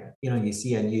somewhere, you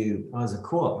see a new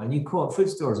co-op food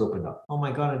store has opened up. Oh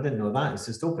my God, I didn't know that. It's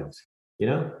just opened.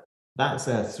 That's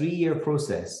a 3-year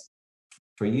process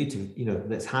for you to,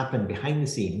 that's happened behind the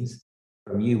scenes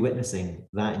from you witnessing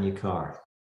that in your car.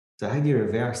 So how do you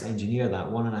reverse engineer that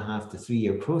 1.5 to 3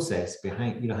 year process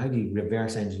behind, how do you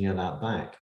reverse engineer that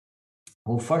back?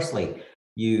 Well, firstly,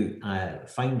 you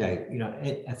find out,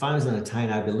 if I was in a town,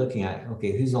 I'd be looking at,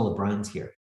 okay, who's all the brands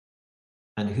here?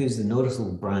 And who's the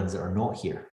noticeable brands that are not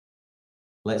here?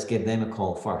 Let's give them a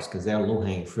call first, because they're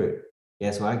low-hanging fruit.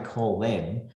 Yeah, so I'd call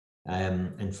them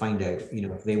and find out,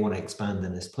 if they want to expand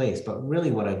in this place. But really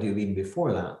what I do even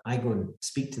before that, I go and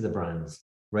speak to the brands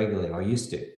regularly, or used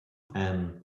to.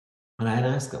 And I'd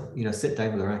ask them, sit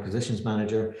down with their acquisitions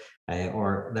manager,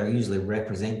 or they're usually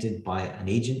represented by an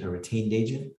agent, a retained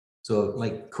agent. So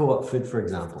like Co-op Food, for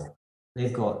example,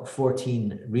 they've got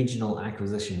 14 regional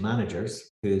acquisition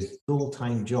managers whose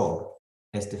full-time job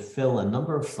is to fill a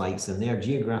number of sites in their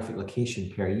geographic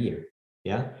location per year.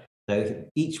 Yeah. Now,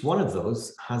 each one of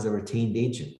those has a retained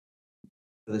agent.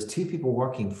 So there's 2 people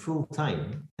working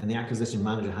full-time, and the acquisition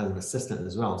manager has an assistant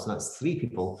as well. So that's 3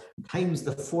 people times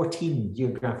the 14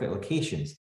 geographic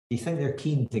locations. Do you think they're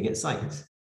keen to get sites?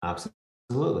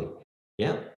 Absolutely.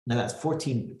 Yeah. Now that's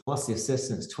 14 plus the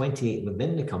assistants, 28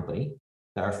 within the company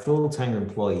that are full-time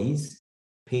employees,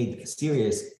 paid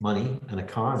serious money and a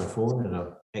car and a phone and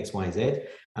a XYZ,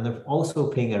 and they're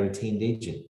also paying a retained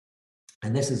agent.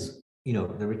 And this is,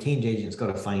 the retained agent's got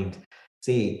to find,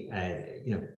 say,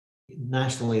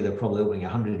 nationally, they're probably opening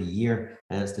 100 a year,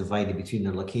 and it's divided between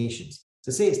their locations.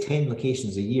 So say it's 10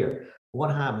 locations a year. What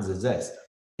happens is this.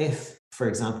 If, for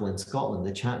example, in Scotland,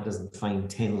 the chat doesn't find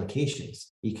 10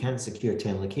 locations, you can't secure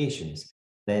 10 locations,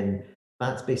 then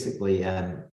that's basically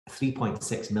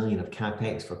 3.6 million of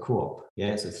CapEx for Co-op.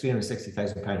 Yeah, so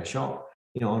 £360,000 a shop,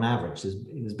 on average.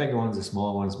 There's bigger ones, there's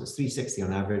smaller ones, but it's 360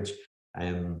 on average.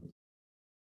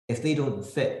 If they don't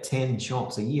fit 10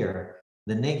 shops a year,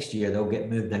 the next year they'll get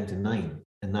moved down to 9,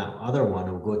 and that other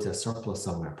one will go to a surplus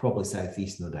somewhere, probably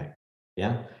southeast, no doubt.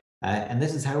 Yeah. And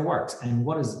this is how it works. And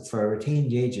what is, for a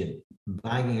retained agent,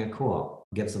 bagging a Co-op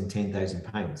gives them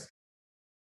 £10,000.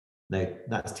 Now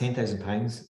that's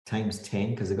 £10,000 times 10,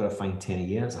 because they've got to find 10 a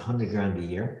year. It's 100 grand a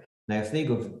year. Now, if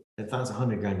that's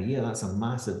 100 grand a year, that's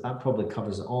that probably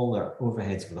covers all their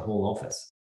overheads for the whole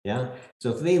office. Yeah. So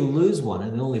if they lose one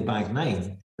and they only bag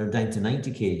 9, they're down to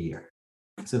 90K a year.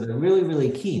 So they're really,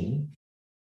 really keen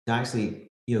to actually,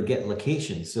 get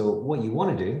locations. So what you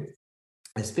want to do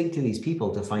is speak to these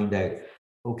people to find out,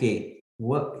 okay,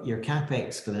 what your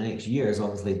CapEx for the next year is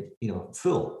obviously,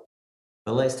 full.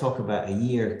 But let's talk about a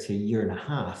year to a year and a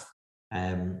half,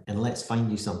 and let's find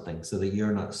you something so that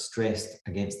you're not stressed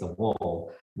against the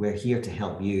wall. We're here to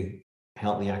help you,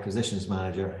 help the acquisitions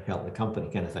manager, help the company,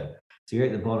 kind of thing. So you're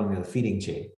at the bottom of the feeding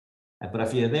chain. But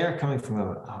if you're there coming from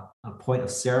a point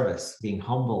of service, being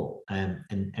humble and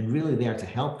really there to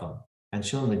help them and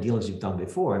show them the deals you've done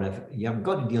before. And if you haven't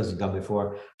got any deals you've done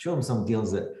before, show them some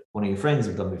deals that one of your friends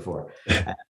have done before.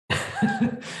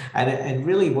 and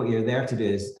really what you're there to do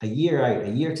is a year out, a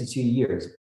year to 2 years,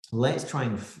 let's try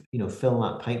and fill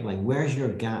that pipeline. Where's your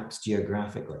gaps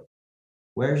geographically?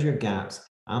 Where's your gaps?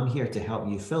 I'm here to help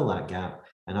you fill that gap,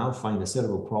 and I'll find a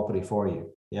suitable property for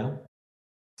you. Yeah.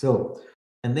 So,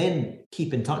 and then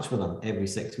keep in touch with them every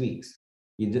 6 weeks.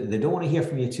 They don't want to hear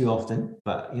from you too often,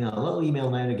 but a little email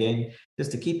now and again,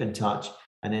 just to keep in touch,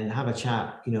 and then have a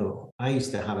chat. I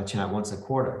used to have a chat once a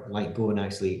quarter, like go and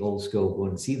actually old school, go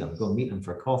and see them, go and meet them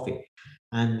for coffee.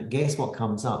 And guess what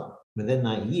comes up? Within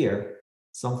that year,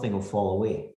 something will fall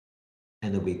away,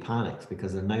 and they'll be panicked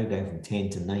because they're now down from 10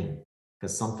 to 9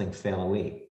 because something fell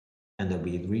away, and they'll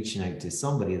be reaching out to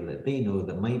somebody that they know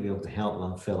that might be able to help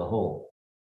them fill a hole.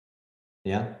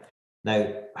 Yeah.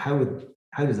 Now,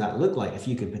 how does that look like if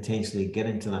you could potentially get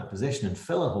into that position and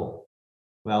fill a hole?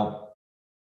 Well,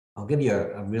 I'll give you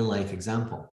a real life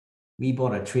example. We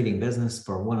bought a trading business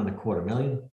for $1.25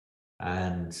 million.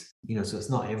 And, so it's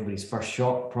not everybody's first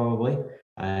shop probably.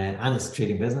 And it's a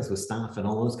trading business with staff and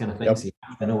all those kind of things. Yep. So you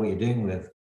have to know what you're doing with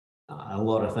a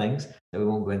lot of things that we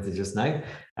won't go into just now.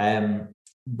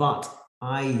 But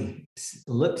I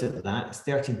looked at that, it's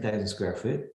 13,000 square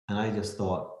foot, and I just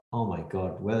thought, oh my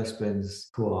God,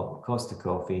 Wetherspoons, Co-op, Costa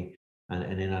Coffee,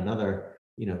 and then another,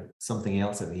 something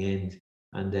else at the end.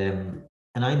 And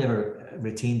I never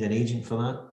retained an agent for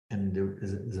that. And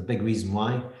there's a big reason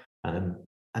why.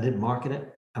 I didn't market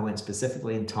it. I went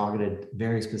specifically and targeted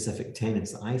very specific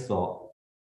tenants that I thought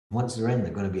once they're in,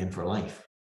 they're going to be in for life.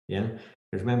 Yeah.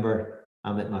 Because remember,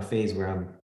 I'm at my phase where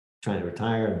I'm trying to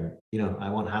retire and, I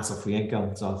want hassle-free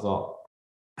income. So I thought,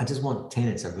 I just want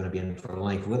tenants that are going to be in for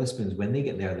life. Wetherspoons, when they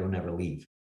get there, they'll never leave.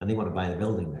 And they want to buy the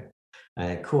building there.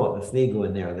 Co-op, if they go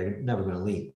in there, they're never going to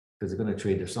leave because they're going to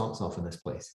trade their socks off in this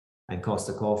place. And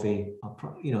Costa Coffee,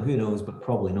 who knows, but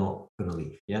probably not going to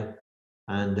leave. Yeah.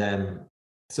 And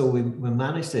so we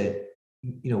managed to,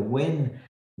 when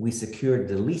we secured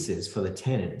the leases for the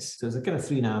tenants, so it's a kind of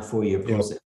 3.5, 4 year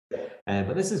process.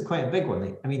 But this is quite a big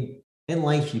one. I mean, in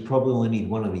life, you probably only need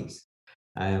one of these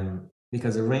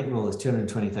because the rent roll is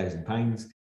 £220,000.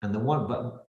 And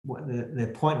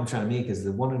the point I'm trying to make is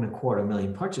the 1.25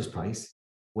 million purchase price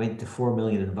went to 4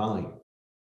 million in value.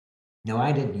 Now,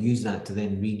 I didn't use that to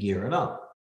then re-gear it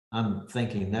up. I'm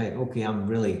thinking now, okay, I'm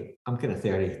kind of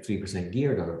 33%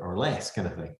 geared or less kind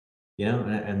of thing,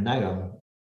 and now I'm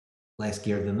less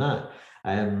geared than that.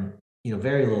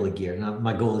 Very lowly geared. Now,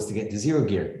 my goal is to get to 0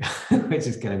 gear, which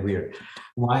is kind of weird,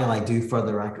 while I do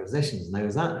further acquisitions. Now,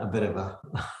 is that a bit of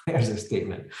there's a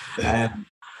statement.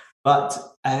 But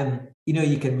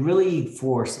you can really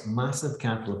force massive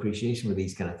capital appreciation with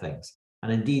these kind of things.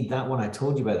 And indeed, that one I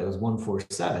told you about, it was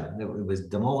 147. It was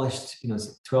demolished,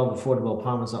 12 affordable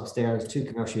apartments upstairs, 2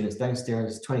 commercial units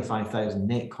downstairs, 25,000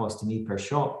 net cost to me per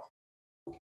shop.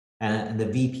 And the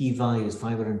VP value is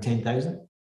 510,000.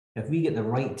 If we get the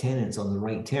right tenants on the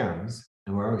right terms,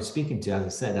 and we're already speaking to, as I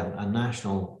said, a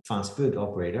national fast food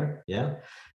operator,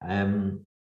 the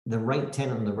right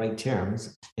tenant on the right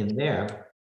terms in there,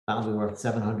 that'll be worth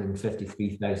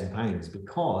 £753,000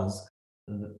 because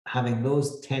having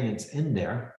those tenants in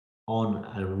there on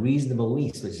a reasonable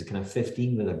lease, which is kind of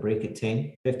 15 with a break at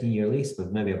 10, 15-year lease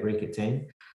with maybe a break at 10,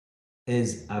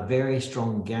 is a very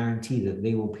strong guarantee that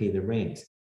they will pay the rent.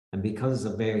 And because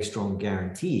it's a very strong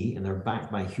guarantee and they're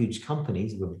backed by huge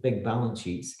companies with big balance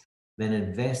sheets, then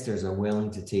investors are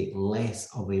willing to take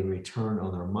less of a return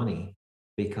on their money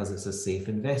because it's a safe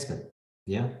investment.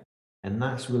 Yeah. And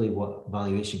that's really what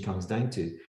valuation comes down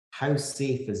to. How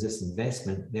safe is this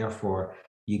investment? Therefore,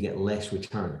 you get less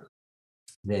return.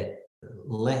 The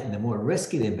more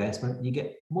risky the investment, you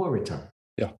get more return.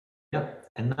 Yeah. Yep.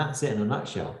 And that's it in a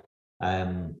nutshell.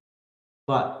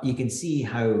 But you can see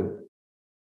how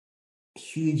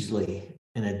hugely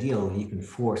in a deal you can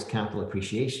force capital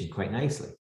appreciation quite nicely.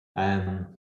 And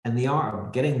the art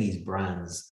of getting these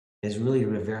brands is really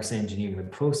reverse engineering the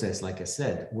process. Like I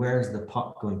said, where's the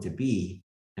puck going to be,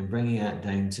 and bringing that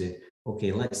down to,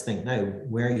 okay, let's think now,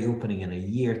 where are you opening in a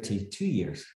year to 2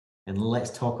 years? And let's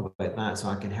talk about that so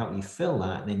I can help you fill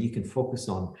that. And then you can focus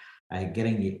on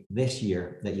getting you this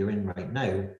year that you're in right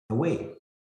now away.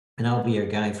 And I'll be your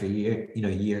guy for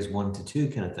years 1 to 2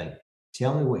 kind of thing.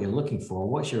 Tell me what you're looking for.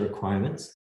 What's your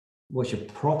requirements? What's your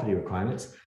property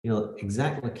requirements?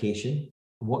 Exact location.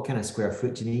 What kind of square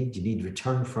foot do you need? Do you need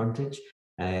return frontage?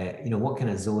 What kind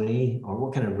of zoning or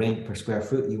what kind of rent per square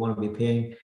foot you want to be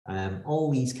paying?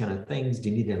 All these kind of things. Do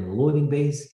you need a loading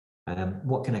base?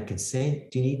 What kind of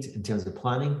consent do you need in terms of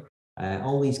planning?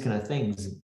 All these kind of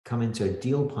things come into a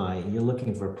deal pie, and you're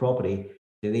looking for a property.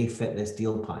 Do they fit this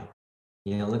deal pie?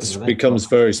 It becomes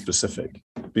very specific.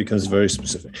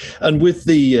 And with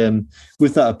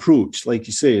that approach, like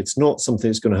you say, it's not something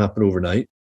that's going to happen overnight,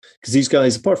 because these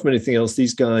guys, apart from anything else,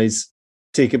 these guys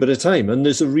take a bit of time. And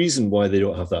there's a reason why they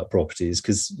don't have that property, is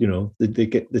because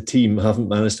the team haven't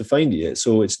managed to find it yet.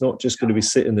 So it's not just going to be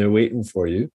sitting there waiting for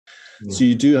you. Yeah. So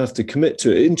you do have to commit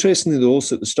to it. Interestingly, though,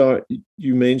 also at the start,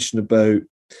 you mentioned about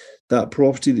that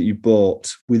property that you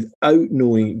bought without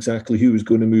knowing exactly who was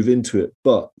going to move into it.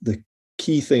 But the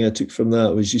key thing I took from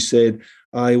that was you said,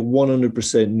 I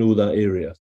 100% know that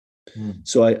area.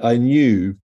 So I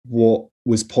knew what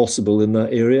was possible in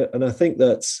that area. And I think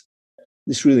it's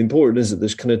really important, isn't it?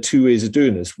 There's kind of 2 ways of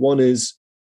doing this. One is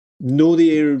know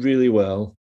the area really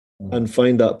well and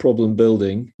find that problem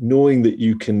building, knowing that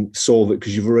you can solve it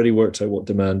because you've already worked out what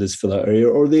demand is for that area.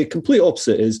 Or the complete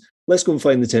opposite is, let's go and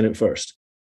find the tenant first.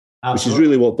 Absolutely. Which is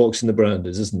really what boxing the brand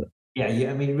is, isn't it?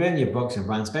 Yeah. I mean, when you're boxing a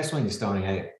brand, especially when you're starting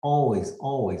out, always,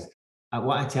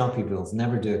 what I tell people is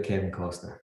never do a Kevin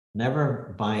Costner.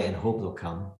 Never buy it and hope they'll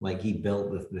come, like he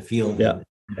built the field and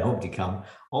hope to come.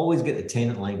 Always get the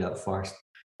tenant lined up first.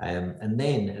 And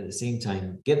then at the same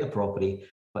time, get the property,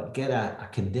 but get a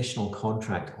conditional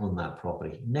contract on that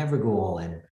property. Never go all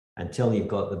in until you've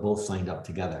got the both signed up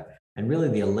together. And really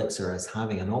the elixir is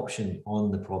having an option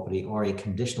on the property or a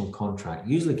conditional contract.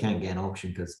 Usually can't get an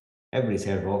option because everybody's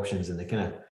heard of options and they kind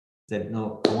of said,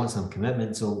 no, I want some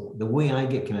commitment. So the way I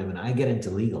get commitment, I get into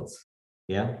legals,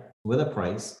 with a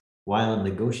price while I'm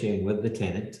negotiating with the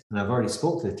tenant. And I've already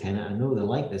spoke to the tenant. I know they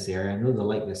like this area. I know they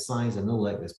like this size. I know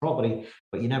they like this property,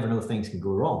 but you never know, things can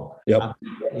go wrong. Yep.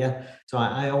 So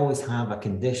I always have a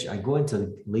condition. I go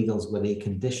into legals with a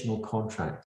conditional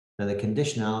contract. Now the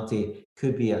conditionality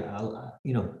could be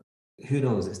who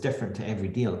knows? It's different to every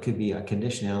deal. It could be a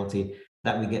conditionality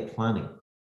that we get planning.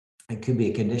 It could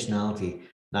be a conditionality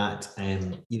that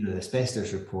the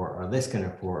asbestos report or this kind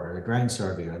of report or the ground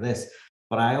survey or this.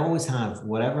 But I always have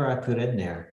whatever I put in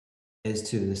there is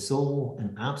to the sole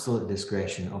and absolute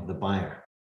discretion of the buyer.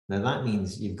 Now that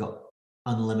means you've got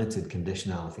unlimited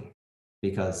conditionality,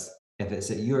 because if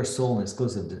it's at your sole and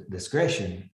exclusive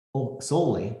discretion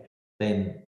solely,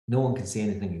 then no one can say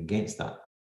anything against that.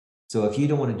 So if you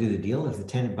don't want to do the deal, if the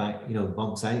tenant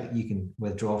bumps out, you can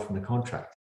withdraw from the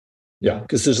contract. Yeah,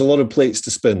 because there's a lot of plates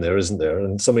to spin there, isn't there?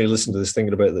 And somebody listening to this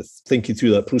thinking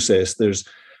through that process, there's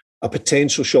a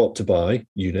potential shop to buy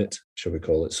unit, shall we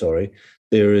call it, sorry.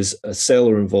 There is a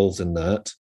seller involved in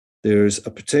that. There's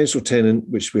a potential tenant,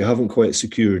 which we haven't quite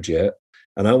secured yet.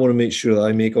 And I want to make sure that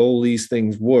I make all these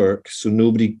things work so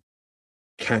nobody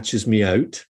catches me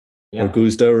out or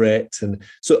goes direct. And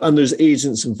there's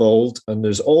agents involved and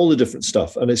there's all the different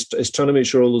stuff. And it's trying to make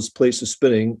sure all those plates are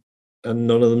spinning and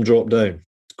none of them drop down.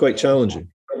 It's quite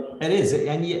challenging. It is.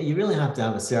 And you really have to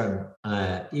have a certain,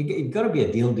 you've got to be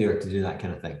a deal doer to do that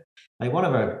kind of thing. Like one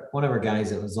of our guys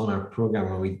that was on our program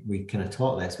where we kind of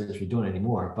taught this, which we don't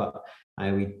anymore, but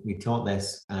we taught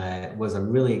this, was a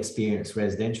really experienced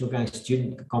residential guy,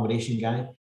 student accommodation guy,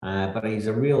 but he's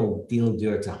a real deal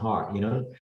doer to heart,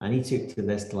 and he took to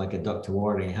this to like a duck to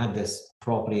water. He had this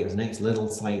property, it was next little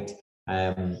site,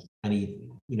 and he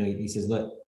says,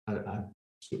 look,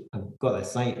 I've got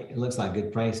this site, it looks like a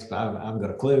good price, but I haven't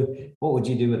got a clue. What would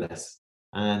you do with this?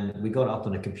 And we got it up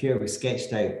on a computer, we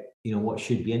sketched out, what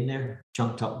should be in there,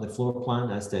 chunked up the floor plan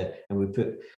and we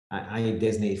put, I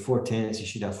designated 4 tenants, you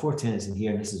should have 4 tenants in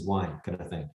here, and this is why, kind of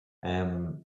thing.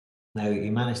 Now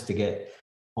he managed to get,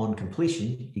 on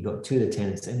completion, he got 2 of the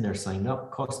tenants in there signed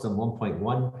up, cost him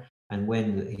 1.1, and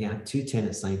when he had 2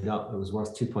 tenants signed up, it was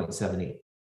worth 2.78.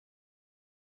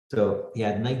 So he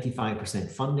had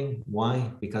 95% funding. Why?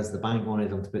 Because the bank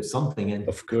wanted him to put something in.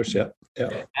 Of course, yeah.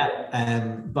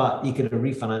 But he could have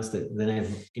refinanced it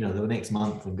the next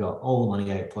month and got all the money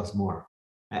out plus more.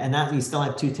 And that he still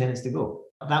had 2 tenants to go.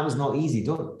 That was not easy.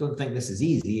 Don't think this is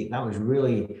easy. That was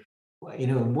really,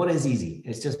 what is easy?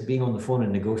 It's just being on the phone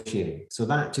and negotiating. So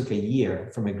that took a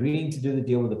year from agreeing to do the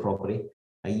deal with the property.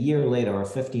 A year later, or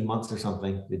 15 months or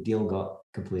something, the deal got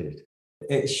completed.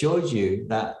 It shows you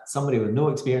that somebody with no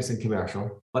experience in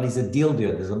commercial, but he's a deal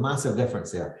doer. There's a massive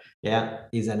difference there. Yeah,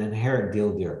 he's an inherent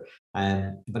deal doer.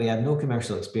 But he had no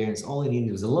commercial experience. All he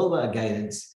needed was a little bit of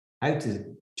guidance, how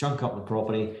to chunk up the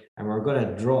property, and we're going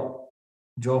to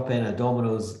drop in a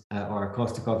Domino's or a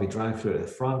Costa Coffee drive-through at the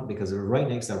front because they're right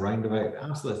next to a roundabout.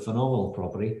 Absolutely phenomenal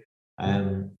property.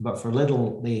 But for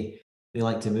Lidl, they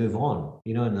like to move on,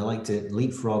 and they like to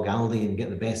leapfrog Aldi and get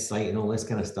the best site and all this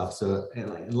kind of stuff. So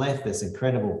it left this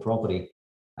incredible property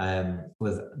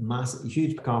with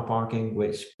huge car parking,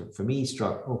 which for me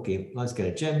struck, okay, let's get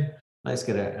a gym, let's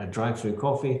get a drive-through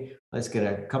coffee, let's get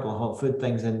a couple of hot food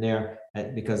things in there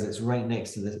because it's right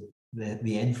next to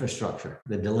the infrastructure,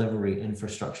 the delivery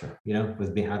infrastructure,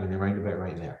 with having the roundabout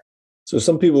right there. So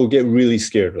some people get really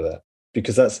scared with that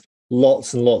because that's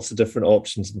lots and lots of different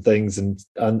options and things and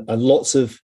lots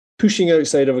of pushing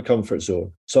outside of a comfort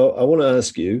zone. So I want to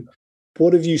ask you,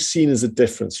 what have you seen as a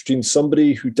difference between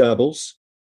somebody who dabbles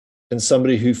and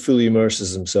somebody who fully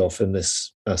immerses himself in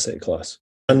this asset class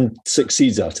and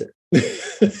succeeds at it?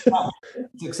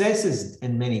 Success is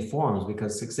in many forms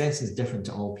because success is different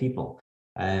to all people.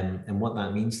 And what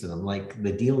that means to them, like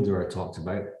the deal doer I talked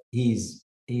about, he's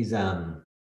on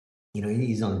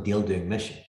a deal doing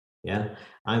mission. Yeah,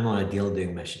 I'm on a deal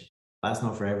doing mission. That's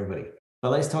not for everybody.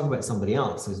 But let's talk about somebody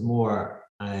else who's more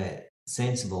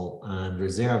sensible and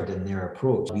reserved in their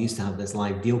approach. We used to have this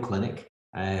live deal clinic,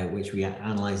 which we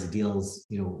analyze the deals.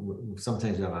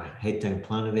 Sometimes we have a head town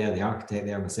planner there, the architect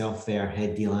there, myself there,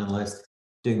 head deal analyst,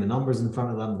 doing the numbers in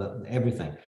front of them,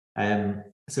 everything.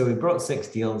 So we brought 6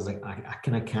 deals. Like I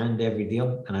kind of canned every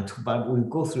deal, and we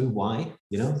go through why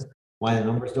the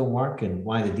numbers don't work and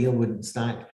why the deal wouldn't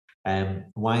stack.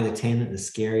 Why the tenant is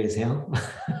scary as hell,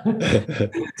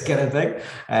 this kind of thing.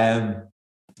 And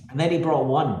then he brought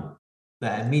one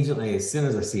that immediately, as soon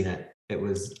as I seen it, it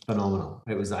was phenomenal.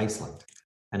 It was Iceland,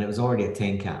 and it was already a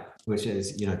 10 cap, which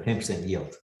is 10%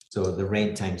 yield. So the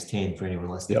rent times 10 for anyone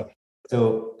listening. Yep.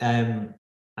 So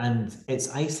and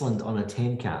it's Iceland on a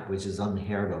 10 cap, which is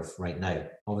unheard of right now.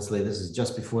 Obviously, this is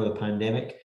just before the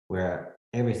pandemic, where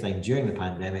everything during the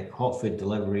pandemic, hot food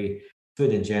delivery,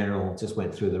 food in general, just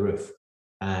went through the roof.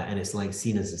 And it's like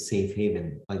seen as a safe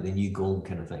haven, like the new gold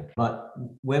kind of thing. But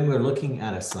when we're looking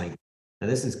at a site, now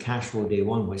this is cash flow day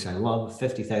one, which I love,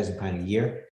 £50,000 a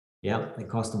year. Yeah, it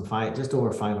cost them just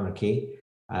over 500k.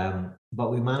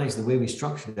 But we managed, the way we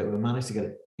structured it, we managed to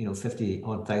get 50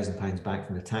 odd thousand pounds back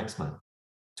from the taxman.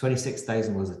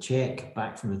 26,000 was a check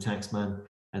back from the taxman,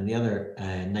 and the other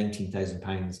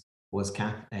 £19,000 was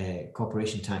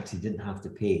corporation tax he didn't have to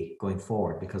pay going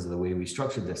forward because of the way we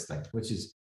structured this thing, which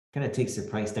is kind of takes the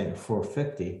price down to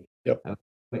 450, yep.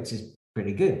 Which is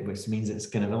pretty good, which means it's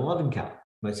kind of an 11 cap,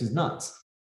 which is nuts.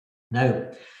 Now,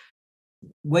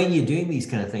 when you're doing these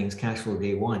kind of things, cash flow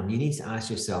day one, you need to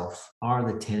ask yourself,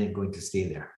 are the tenant going to stay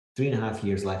there? 3.5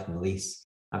 years left in the lease.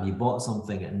 Have you bought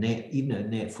something at net, even at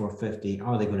net 450,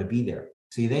 are they going to be there?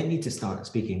 So you then need to start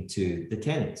speaking to the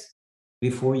tenants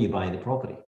before you buy the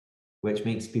property, which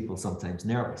makes people sometimes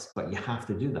nervous, but you have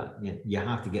to do that. You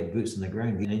have to get boots on the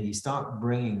ground, and you start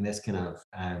bringing this kind of,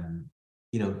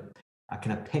 a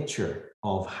kind of picture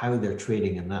of how they're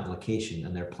trading in that location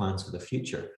and their plans for the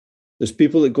future. There's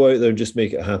people that go out there and just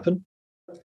make it happen,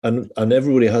 and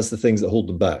everybody has the things that hold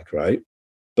them back, right?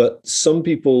 But some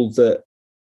people that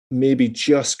maybe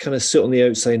just kind of sit on the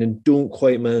outside and don't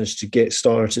quite manage to get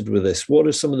started with this, what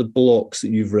are some of the blocks that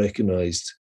you've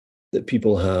recognized that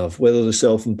people have, whether they're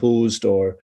self-imposed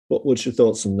or what's your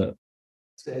thoughts on that?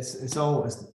 It's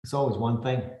always one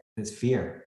thing. It's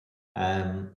fear,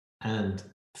 and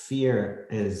fear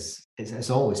is it's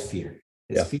always fear.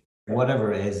 It's fear,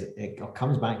 whatever it is. It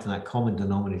comes back to that common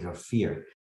denominator of fear,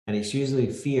 and it's usually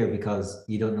fear because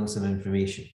you don't know some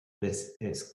information.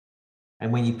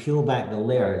 And when you peel back the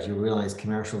layers, you realize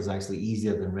commercial is actually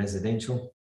easier than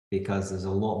residential because there's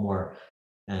a lot more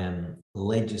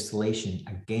legislation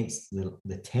against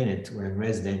the tenant, where in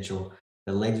residential,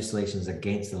 the legislation is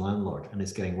against the landlord, and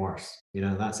it's getting worse.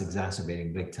 That's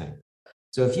exacerbating big time.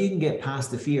 So if you can get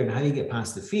past the fear, and how you get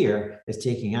past the fear is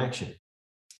taking action.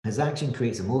 As action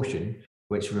creates emotion,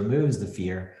 which removes the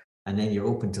fear, and then you're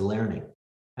open to learning.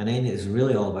 And then it's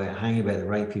really all about hanging about the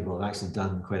right people who've actually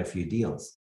done quite a few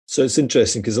deals. So it's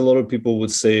interesting because a lot of people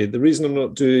would say, the reason I'm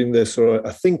not doing this, or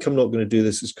I think I'm not going to do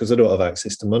this, is because I don't have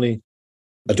access to money.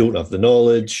 I don't have the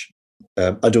knowledge.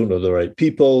 I don't know the right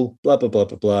people, blah, blah, blah,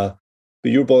 blah, blah.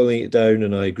 But you're boiling it down,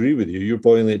 and I agree with you. You're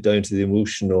boiling it down to the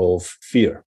emotion of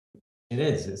fear. It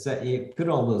is. It's you put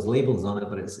all those labels on it,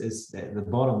 but it's the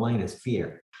bottom line is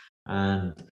fear.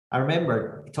 And I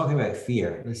remember talking about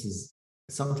fear.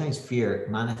 Sometimes fear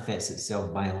manifests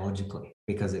itself biologically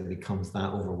because it becomes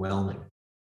that overwhelming.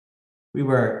 We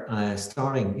were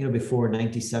starting, before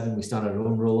 97, we started our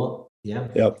own roll-up. Yeah.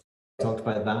 Yep. Talked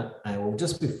about that. Well,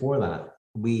 just before that,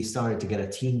 we started to get a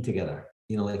team together,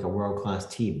 like a world-class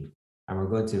team. And we're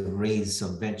going to raise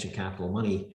some venture capital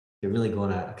money to really go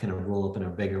on a kind of roll up in a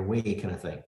bigger way kind of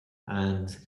thing.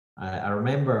 And I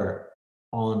remember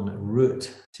en route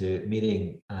to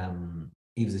meeting,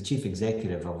 he was the chief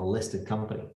executive of a listed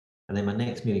company. And then my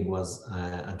next meeting was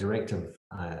a director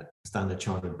of Standard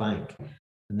Chartered Bank.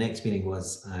 The next meeting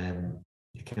was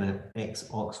kind of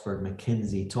ex-Oxford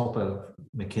McKinsey, top of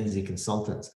McKinsey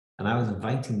consultants. And I was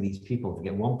inviting these people to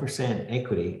get 1%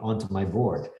 equity onto my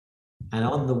board. And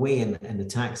on the way in the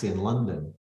taxi in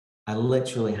London, I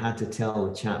literally had to tell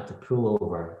the chap to pull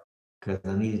over because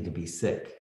I needed to be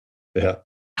sick. Yeah.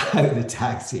 Out of the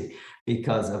taxi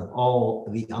because of all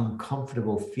the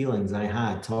uncomfortable feelings I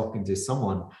had talking to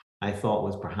someone I thought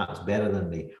was perhaps better than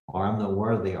me, or I'm not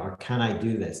worthy, or can I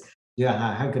do this?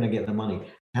 Yeah, how can I get the money?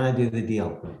 Can I do the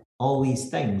deal? All these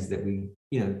things that we,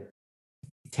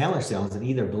 tell ourselves and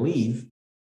either believe,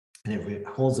 and it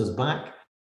holds us back,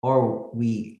 or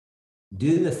we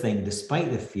do the thing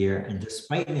despite the fear and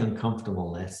despite the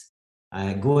uncomfortableness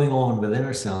going on within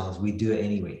ourselves. We do it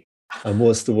anyway. And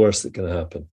what's the worst that can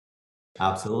happen?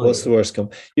 Absolutely. What's the worst come?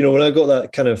 When I got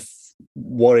that kind of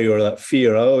worry or that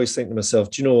fear, I always think to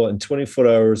myself, do you know what? In 24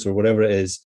 hours or whatever it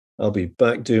is, I'll be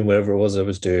back doing whatever it was I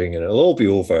was doing, and it'll all be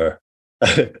over.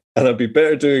 And I'll be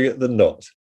better doing it than not.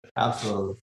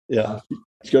 Absolutely. Yeah.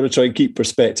 You've got to try and keep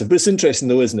perspective. But it's interesting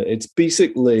though, isn't it? It's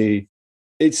basically,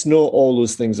 it's not all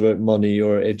those things about money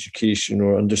or education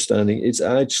or understanding. It's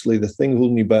actually the thing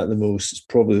holding you back the most is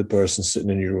probably the person sitting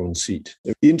in your own seat.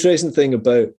 The interesting thing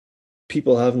about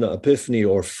people having that epiphany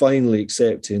or finally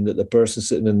accepting that the person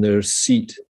sitting in their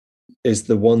seat is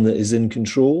the one that is in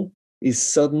control is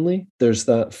suddenly there's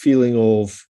that feeling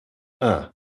of,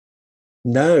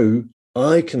 now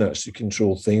I can actually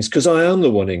control things because I am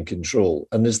the one in control.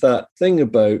 And there's that thing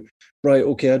about, right,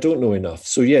 okay, I don't know enough.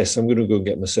 So yes, I'm going to go and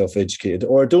get myself educated,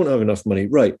 or I don't have enough money.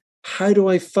 Right. How do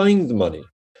I find the money?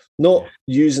 Not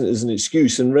using it as an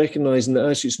excuse and recognizing that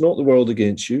actually it's not the world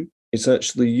against you. It's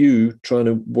actually you trying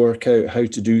to work out how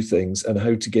to do things and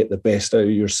how to get the best out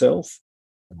of yourself.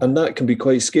 And that can be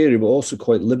quite scary, but also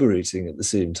quite liberating at the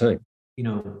same time. You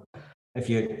know, if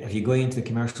you're going into the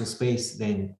commercial space,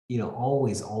 then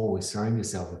always surround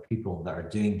yourself with people that are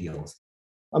doing deals.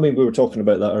 I mean, we were talking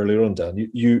about that earlier on, Dan.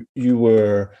 You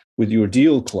were with your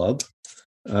deal club,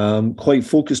 quite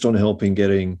focused on helping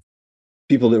getting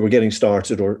people that were getting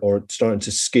started or starting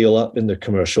to scale up in their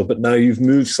commercial. But now you've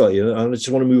moved slightly, and I just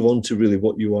want to move on to really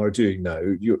what you are doing now.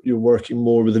 You're working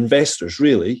more with investors,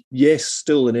 really. Yes,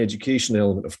 still an education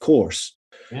element, of course,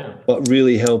 but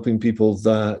really helping people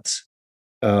that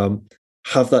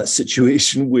have that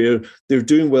situation where they're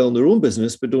doing well in their own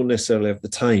business, but don't necessarily have the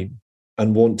time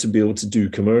and want to be able to do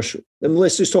commercial. And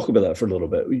let's just talk about that for a little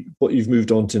bit, what you've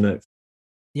moved on to now.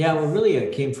 Yeah, well, really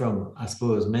it came from, I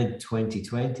suppose,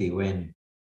 mid-2020 when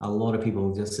a lot of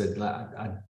people just said,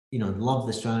 I love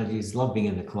the strategies, love being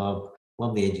in the club,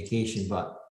 love the education,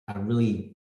 but I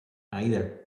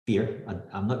either fear,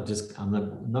 I'm not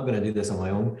going to do this on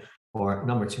my own, or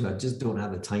number two, I just don't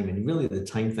have the time. And really the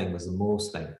time thing was the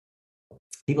most thing.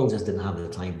 People just didn't have the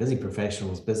time, busy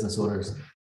professionals, business owners,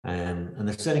 and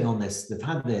they're sitting on this, they've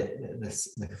had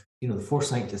the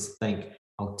foresight to think,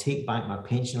 I'll take back my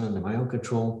pension under my own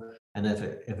control. And if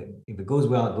it goes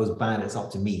well, it goes bad, it's up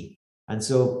to me. And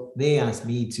so they asked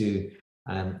me to,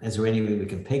 is there any way we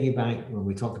can piggyback? When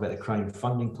we talked about the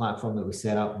crowdfunding platform that we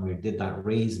set up, and we did that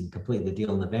raise and completed the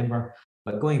deal in November.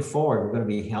 But going forward, we're going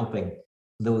to be helping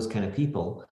those kind of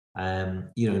people,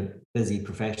 busy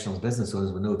professionals, business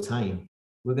owners with no time.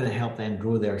 We're going to help them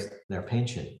grow their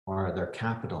pension or their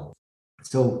capital.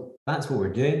 So that's what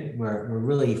we're doing. We're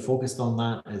really focused on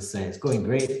that. It's going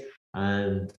great,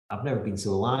 and I've never been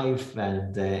so alive,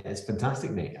 and it's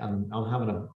fantastic, mate. I'm having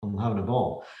a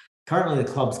ball. Currently,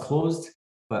 the club's closed,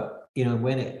 but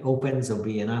when it opens, there'll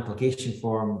be an application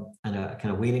form and a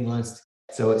kind of waiting list.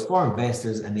 So it's for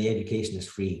investors, and the education is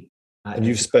free. And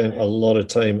you've spent a lot of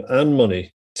time and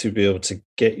money to be able to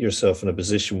get yourself in a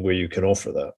position where you can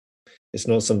offer that. It's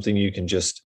not something you can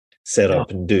just set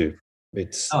up and do.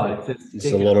 It's a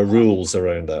lot of rules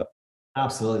around that.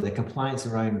 Absolutely. The compliance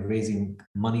around raising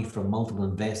money from multiple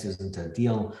investors into a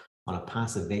deal on a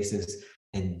passive basis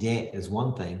in debt is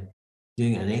one thing.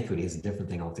 Doing it in equity is a different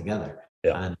thing altogether.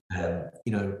 Yeah. And,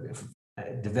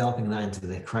 developing that into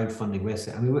the crowdfunding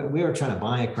website. I mean, we were trying to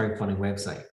buy a crowdfunding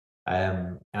website.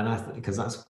 Because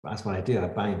that's what I do. I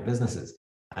buy businesses.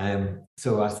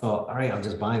 So I thought, all right, I'll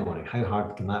just buy one. How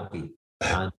hard can that be?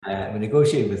 And we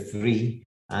negotiated with 3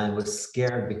 and was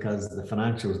scared because the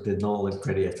financials did not look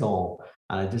pretty at all.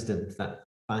 And I just didn't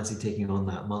fancy taking on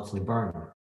that monthly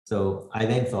burn. So I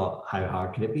then thought, how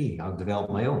hard could it be? I'll develop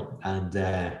my own.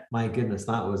 And my goodness,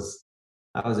 that was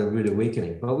a rude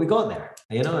awakening. But we got there,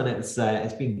 and it's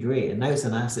been great. And now it's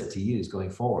an asset to use going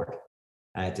forward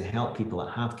to help people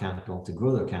that have capital to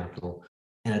grow their capital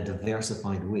in a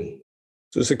diversified way.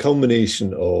 So it's a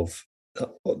combination of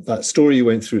that story you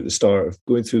went through at the start of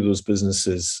going through those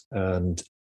businesses and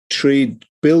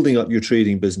building up your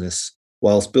trading business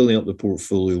whilst building up the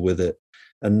portfolio with it.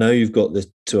 And now you've got this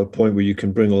to a point where you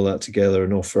can bring all that together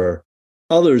and offer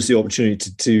others the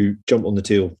opportunity to jump on the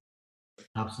tail.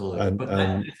 Absolutely.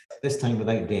 But this time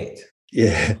without debt.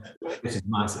 Yeah. Which is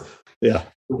massive. Yeah.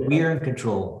 We're in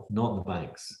control, not the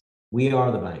banks. We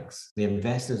are the banks. The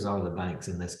investors are the banks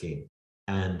in this game.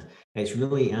 And it's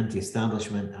really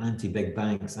anti-establishment, anti-big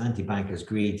banks, anti-bankers'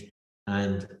 greed.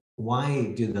 And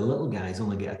why do the little guys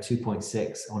only get a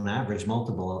 2.6 on average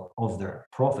multiple of their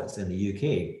profits in the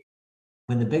UK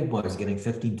when the big boys are getting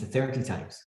 15 to 30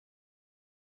 times?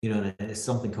 And it's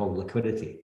something called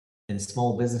liquidity. In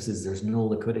small businesses, there's no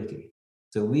liquidity.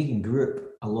 So we can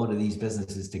group a lot of these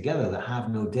businesses together that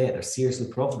have no debt, are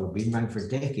seriously profitable, been around for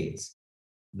decades.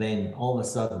 Then all of a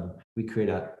sudden, we create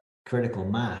a critical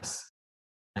mass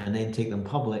and then take them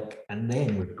public, and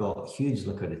then we've got huge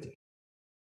liquidity.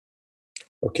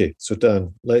 Okay, so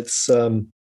Dan, let's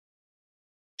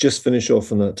just finish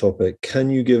off on that topic. Can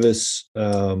you give us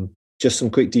just some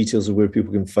quick details of where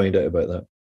people can find out about that?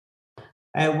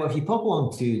 Well, if you pop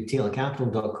along to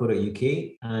taylorcapital.co.uk,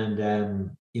 and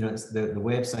it's the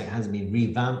website hasn't been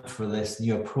revamped for this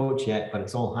new approach yet, but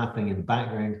it's all happening in the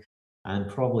background. And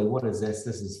probably, what is this?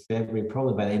 This is February.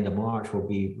 Probably by the end of March, we'll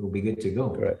be good to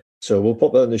go. Right. So we'll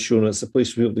pop that in the show notes. It's a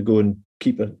place for people to go and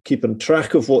keep on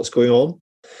track of what's going on.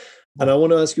 And I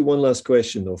want to ask you one last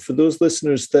question, though. For those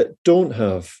listeners that don't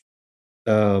have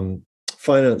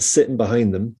finance sitting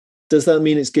behind them, does that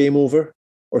mean it's game over,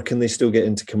 or can they still get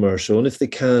into commercial? And if they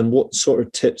can, what sort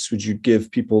of tips would you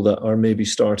give people that are maybe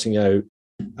starting out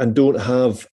and don't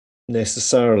have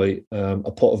necessarily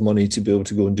a pot of money to be able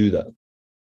to go and do that?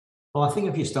 Well, I think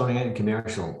if you're starting out in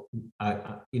commercial,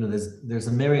 there's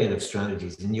a myriad of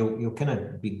strategies, and you'll kind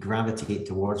of gravitate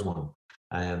towards one,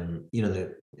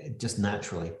 just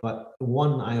naturally. But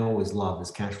one I always love is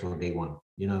cash flow day one.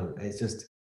 It's just,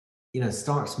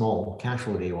 start small, cash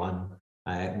flow day one,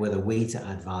 with a way to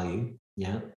add value.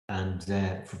 Yeah, and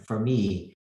for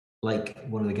me, like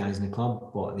one of the guys in the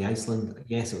club bought the Iceland.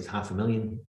 Yes, it was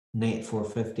 $500,000 net,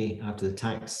 450 after the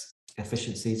tax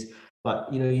efficiencies.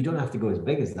 But you don't have to go as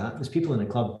big as that. There's people in the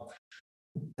club.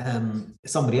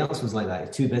 Somebody else was like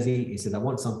that. Too busy. He said, "I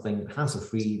want something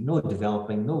hassle-free, no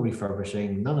developing, no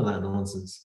refurbishing, none of that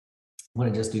nonsense. I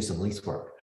want to just do some lease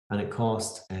work." And it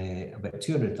cost about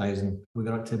 200,000. We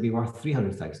got it to be worth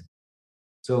 300,000.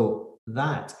 So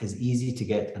that is easy to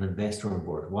get an investor on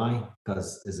board. Why?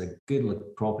 Because there's a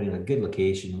good property in a good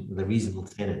location with a reasonable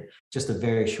tenant. Just a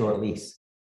very short lease.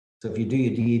 So if you do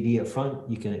your DD up front,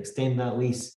 you can extend that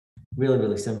lease. Really,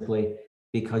 really simply,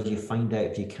 because you find out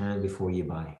if you can before you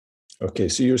buy. Okay,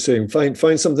 so you're saying find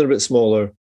something a bit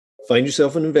smaller, find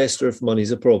yourself an investor if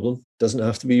money's a problem, doesn't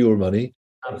have to be your money.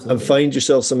 Absolutely. And find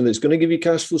yourself something that's going to give you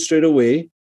cash flow straight away,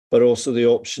 but also the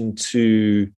option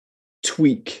to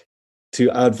tweak,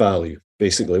 to add value,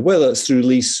 basically, whether it's through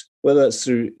lease, whether it's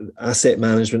through asset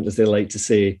management, as they like to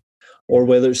say, or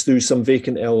whether it's through some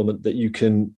vacant element that you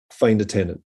can find a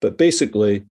tenant. But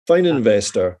basically, find an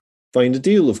investor. Find a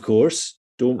deal, of course.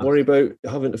 Don't worry about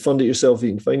having to fund it yourself.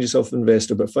 You can find yourself an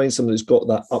investor, but find something that's got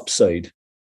that upside.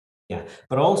 Yeah,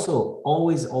 but also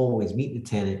always meet the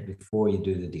tenant before you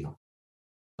do the deal.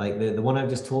 Like the one I've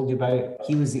just told you about,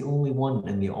 he was the only one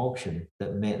in the auction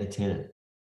that met the tenant.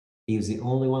 He was the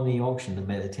only one in the auction that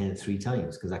met the tenant 3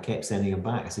 times, because I kept sending him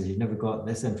back. I said, "You've never got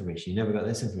this information. You never got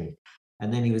this information."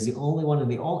 And then he was the only one in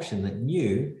the auction that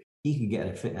knew he could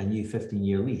get a new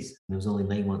 15-year lease. And there was only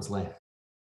 9 months left.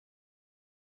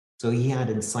 So he had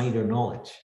insider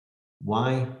knowledge.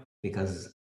 Why?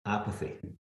 Because apathy.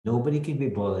 Nobody can be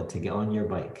bothered to get on your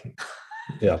bike.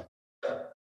 Yeah.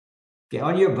 Get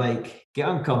on your bike, get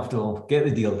uncomfortable, get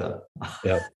the deal done.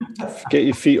 Yeah. Get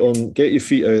your feet out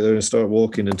there and start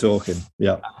walking and talking.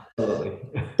 Yeah. Absolutely.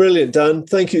 Brilliant, Dan.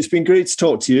 Thank you. It's been great to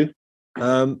talk to you.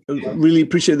 Really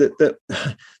appreciate that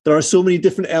there are so many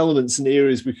different elements and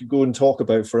areas we could go and talk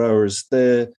about for hours.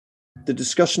 The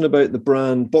discussion about the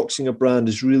brand, boxing a brand,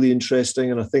 is really interesting,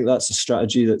 and I think that's a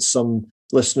strategy that some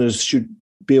listeners should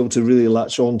be able to really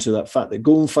latch on to, that fact that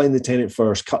go and find the tenant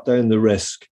first, cut down the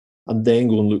risk, and then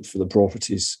go and look for the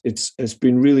properties. It's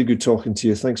been really good talking to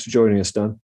you. Thanks for joining us,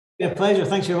 Dan. Yeah, pleasure.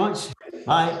 Thanks very much.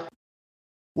 Bye.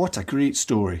 What a great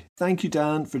story. Thank you,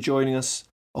 Dan, for joining us.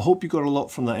 I hope you got a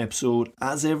lot from that episode.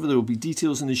 As ever, there will be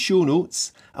details in the show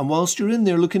notes, and whilst you're in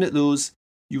there looking at those,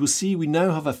 you will see we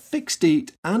now have a fixed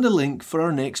date and a link for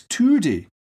our next tour day.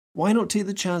 Why not take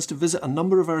the chance to visit a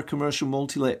number of our commercial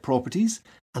multi-let properties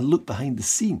and look behind the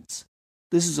scenes?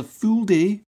 This is a full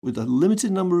day with a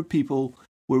limited number of people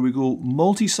where we go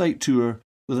multi-site tour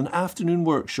with an afternoon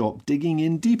workshop digging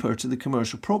in deeper to the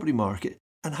commercial property market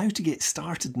and how to get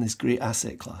started in this great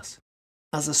asset class.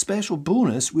 As a special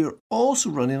bonus, we are also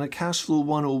running a Cashflow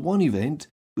 101 event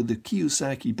with the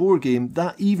Kiyosaki board game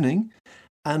that evening,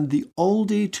 and the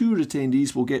all-day tour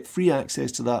attendees will get free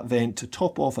access to that event to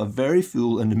top off a very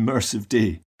full and immersive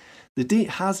day. The date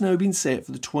has now been set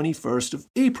for the 21st of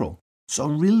April, so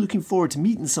I'm really looking forward to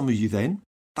meeting some of you then.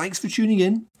 Thanks for tuning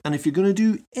in, and if you're going to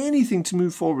do anything to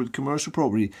move forward with commercial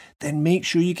property, then make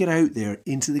sure you get out there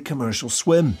into the commercial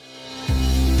swim.